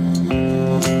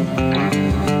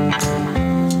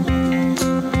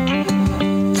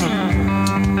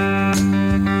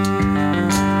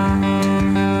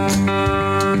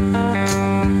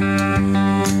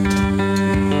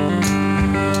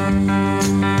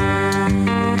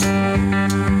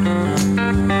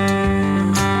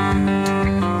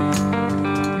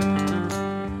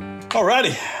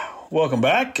 Welcome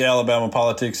back. Alabama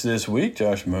Politics this week.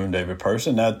 Josh Moon, David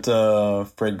Person. That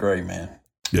Fred Gray, man.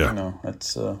 Yeah.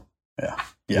 That's, yeah.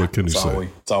 What can you say?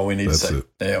 It's all we need to say.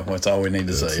 Yeah, that's all we need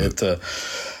to say.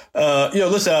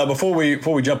 Listen, before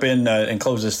we jump in and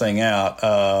close this thing out,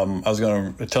 I was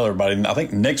going to tell everybody, I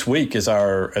think next week is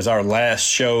our last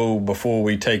show before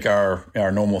we take our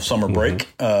normal summer break,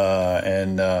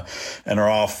 and are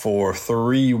off for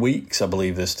 3 weeks, I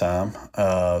believe, this time.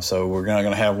 So we're not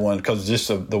going to have one because just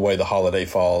the way the holiday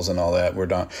falls and all that. We're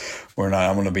not.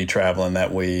 I'm going to be traveling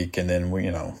that week, and then who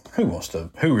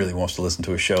really wants to listen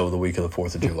to a show the week of the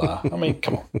 4th of July? I mean,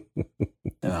 come on.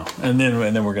 And then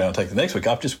we're going to take the next week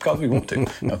off just because we want to.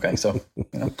 Okay, so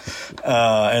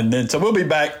and then so we'll be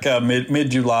back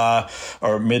mid July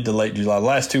or mid to late July. The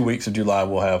last 2 weeks of July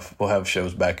we'll have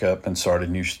shows back up and started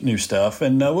new stuff,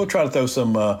 and we'll try to throw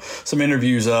some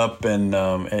interviews up and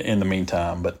in the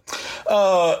meantime. But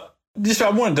I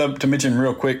wanted to mention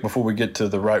real quick before we get to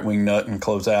the right wing nut and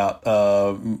close out.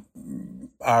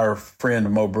 Our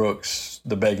friend Mo Brooks,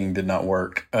 the begging did not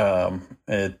work.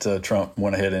 Trump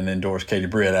went ahead and endorsed Katie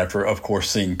Britt after, of course,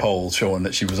 seeing polls showing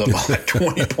that she was up by like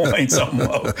 20 points on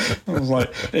Mo. It was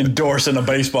like endorsing a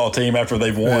baseball team after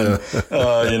they've won.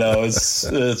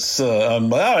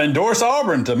 I endorse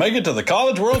Auburn to make it to the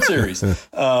College World Series.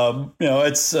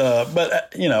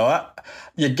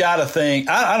 You got to think,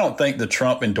 I don't think the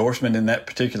Trump endorsement in that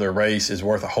particular race is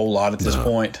worth a whole lot at this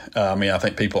point. I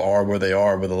think people are where they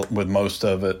are with most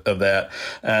of that.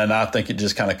 And I think it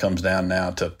just kind of comes down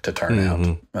now to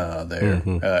turnout there.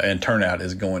 And turnout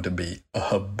is going to be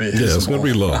abysmal. Yeah, it's going to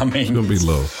be low. It's going to be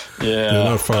low. Yeah. They're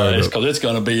not fired up. Because it's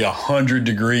going to be 100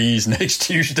 degrees next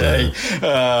Tuesday.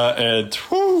 And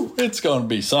it's going to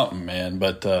be something, man.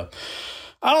 But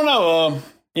I don't know.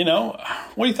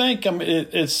 What do you think? I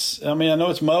know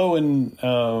it's Mo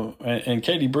and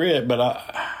Katie Britt, but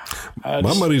my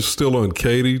money's still on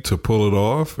Katie to pull it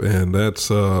off, and that's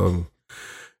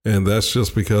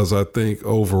just because I think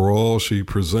overall she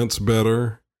presents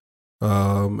better,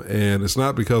 and it's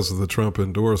not because of the Trump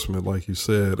endorsement, like you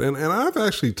said. And I've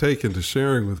actually taken to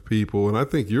sharing with people, and I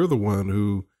think you're the one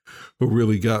who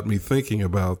really got me thinking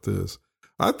about this.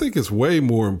 I think it's way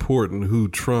more important who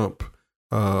Trump.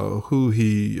 Who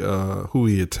he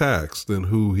attacks than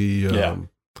who he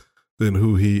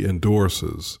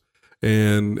endorses,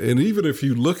 and even if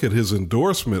you look at his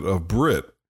endorsement of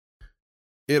Britt,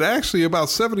 it actually about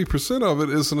 70% of it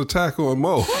is an attack on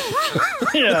Mo.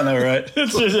 Yeah, I know, right?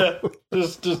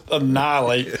 It's just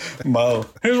annihilate Mo.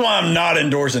 Here's why I'm not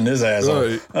endorsing this asshole.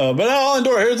 Right. But I'll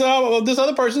endorse. Here's this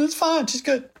other person. It's fine. She's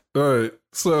good. All right.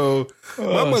 So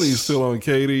my money's still on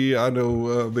Katie. I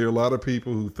know there are a lot of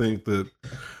people who think that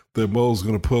Mo's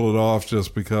going to pull it off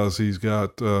just because he's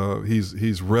got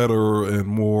he's redder and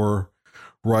more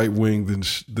right wing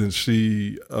than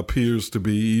she appears to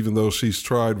be, even though she's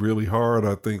tried really hard,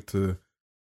 I think, to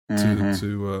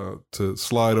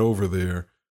slide over there.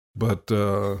 But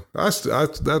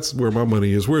that's where my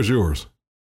money is. Where's yours?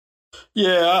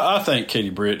 Yeah, I think Katie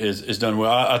Britt is done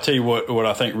well. I tell you what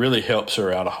I think really helps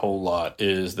her out a whole lot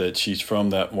is that she's from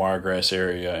that Wiregrass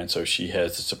area, and so she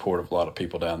has the support of a lot of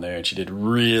people down there, and she did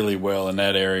really well in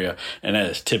that area, and that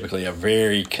is typically a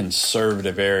very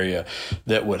conservative area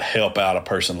that would help out a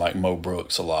person like Mo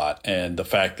Brooks a lot, and the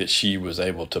fact that she was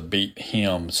able to beat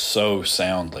him so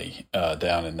soundly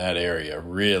down in that area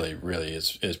really, really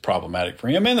is problematic for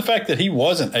him, and the fact that he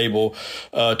wasn't able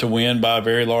to win by a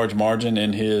very large margin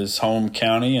in his home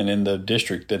county and in the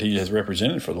district that he has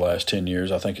represented for the last 10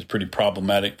 years, I think is pretty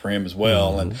problematic for him as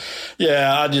well. And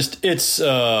yeah, I just can't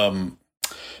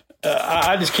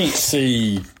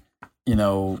see,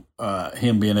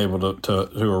 him being able to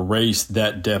erase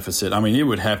that deficit. I mean, it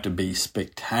would have to be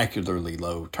spectacularly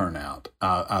low turnout,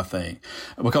 I think,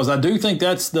 because I do think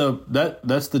that's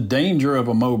the danger of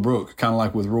a Mo Brooks, kind of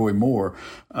like with Roy Moore.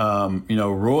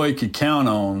 Roy could count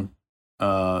on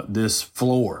this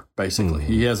floor, basically.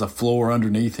 He has a floor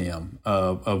underneath him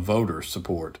of voter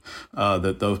support,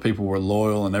 that those people were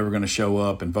loyal and they were going to show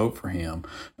up and vote for him.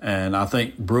 And I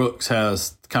think Brooks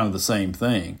has kind of the same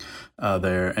thing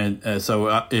there. And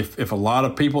so if a lot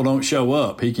of people don't show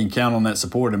up, he can count on that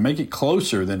support and make it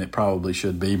closer than it probably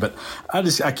should be. But I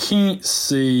just can't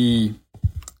see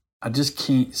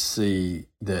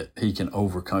that he can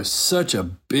overcome such a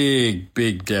big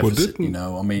deficit.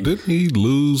 Didn't he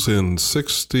lose in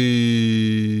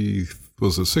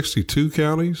 62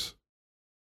 counties?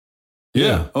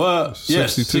 Yeah. Well,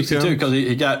 62 because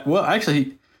he got,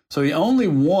 so he only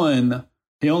won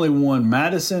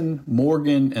Madison,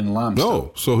 Morgan, and Limestone.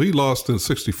 No, so he lost in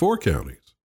 64 counties.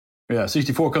 Yeah,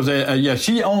 64 because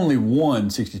she only won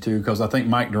 62 because I think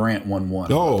Mike Durant won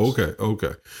one. Oh,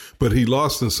 okay. But he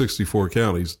lost in 64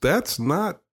 counties. That just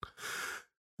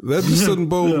doesn't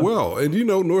bode well. And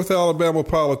North Alabama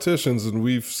politicians, and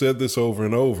we've said this over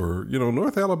and over,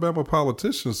 North Alabama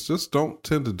politicians just don't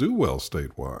tend to do well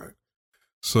statewide.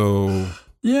 So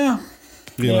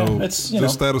it's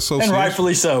just that association, and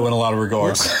rightfully so in a lot of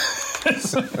regards.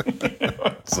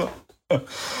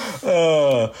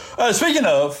 Speaking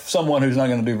of someone who's not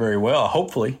going to do very well,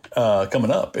 hopefully,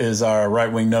 coming up is our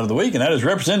right-wing nut of the week, and that is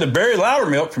Representative Barry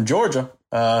Loudermilk from Georgia,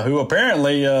 who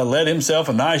apparently led himself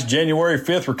a nice January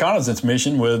 5th reconnaissance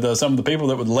mission with some of the people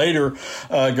that would later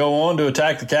go on to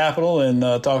attack the Capitol and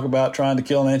talk about trying to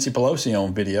kill Nancy Pelosi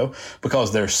on video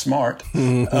because they're smart.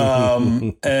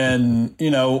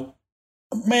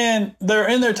 Man, they're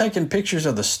in there taking pictures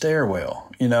of the stairwell,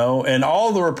 and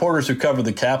all the reporters who cover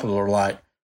the Capitol are like,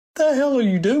 the hell are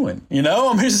you doing?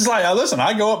 It's just like, listen,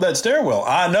 I go up that stairwell.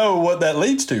 I know what that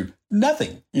leads to.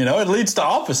 Nothing. It leads to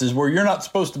offices where you're not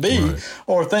supposed to be, right.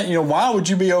 Or why would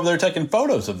you be over there taking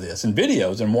photos of this and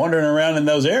videos and wandering around in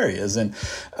those areas? And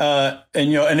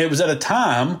it was at a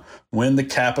time when the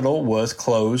Capitol was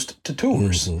closed to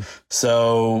tours.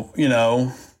 So,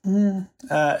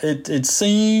 it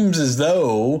seems as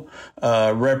though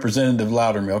Representative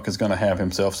Loudermilk is going to have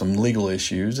himself some legal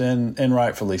issues, and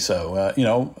rightfully so.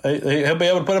 He'll be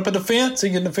able to put up a defense. He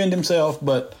can defend himself,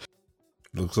 but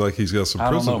looks like he's got some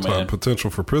prison time, potential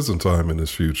for prison time in his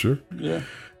future. Yeah,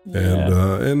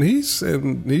 and he's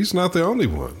not the only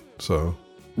one. So.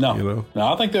 No,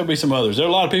 I think there'll be some others. There are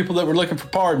a lot of people that were looking for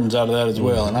pardons out of that as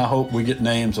well, and I hope we get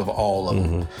names of all of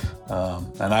them.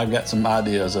 And I've got some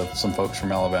ideas of some folks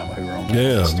from Alabama who are on that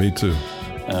list. Me too.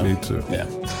 Me too. Yeah.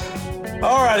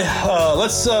 All righty,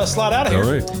 let's slide out of here.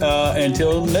 All right.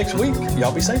 Until next week,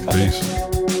 y'all be safe. Peace.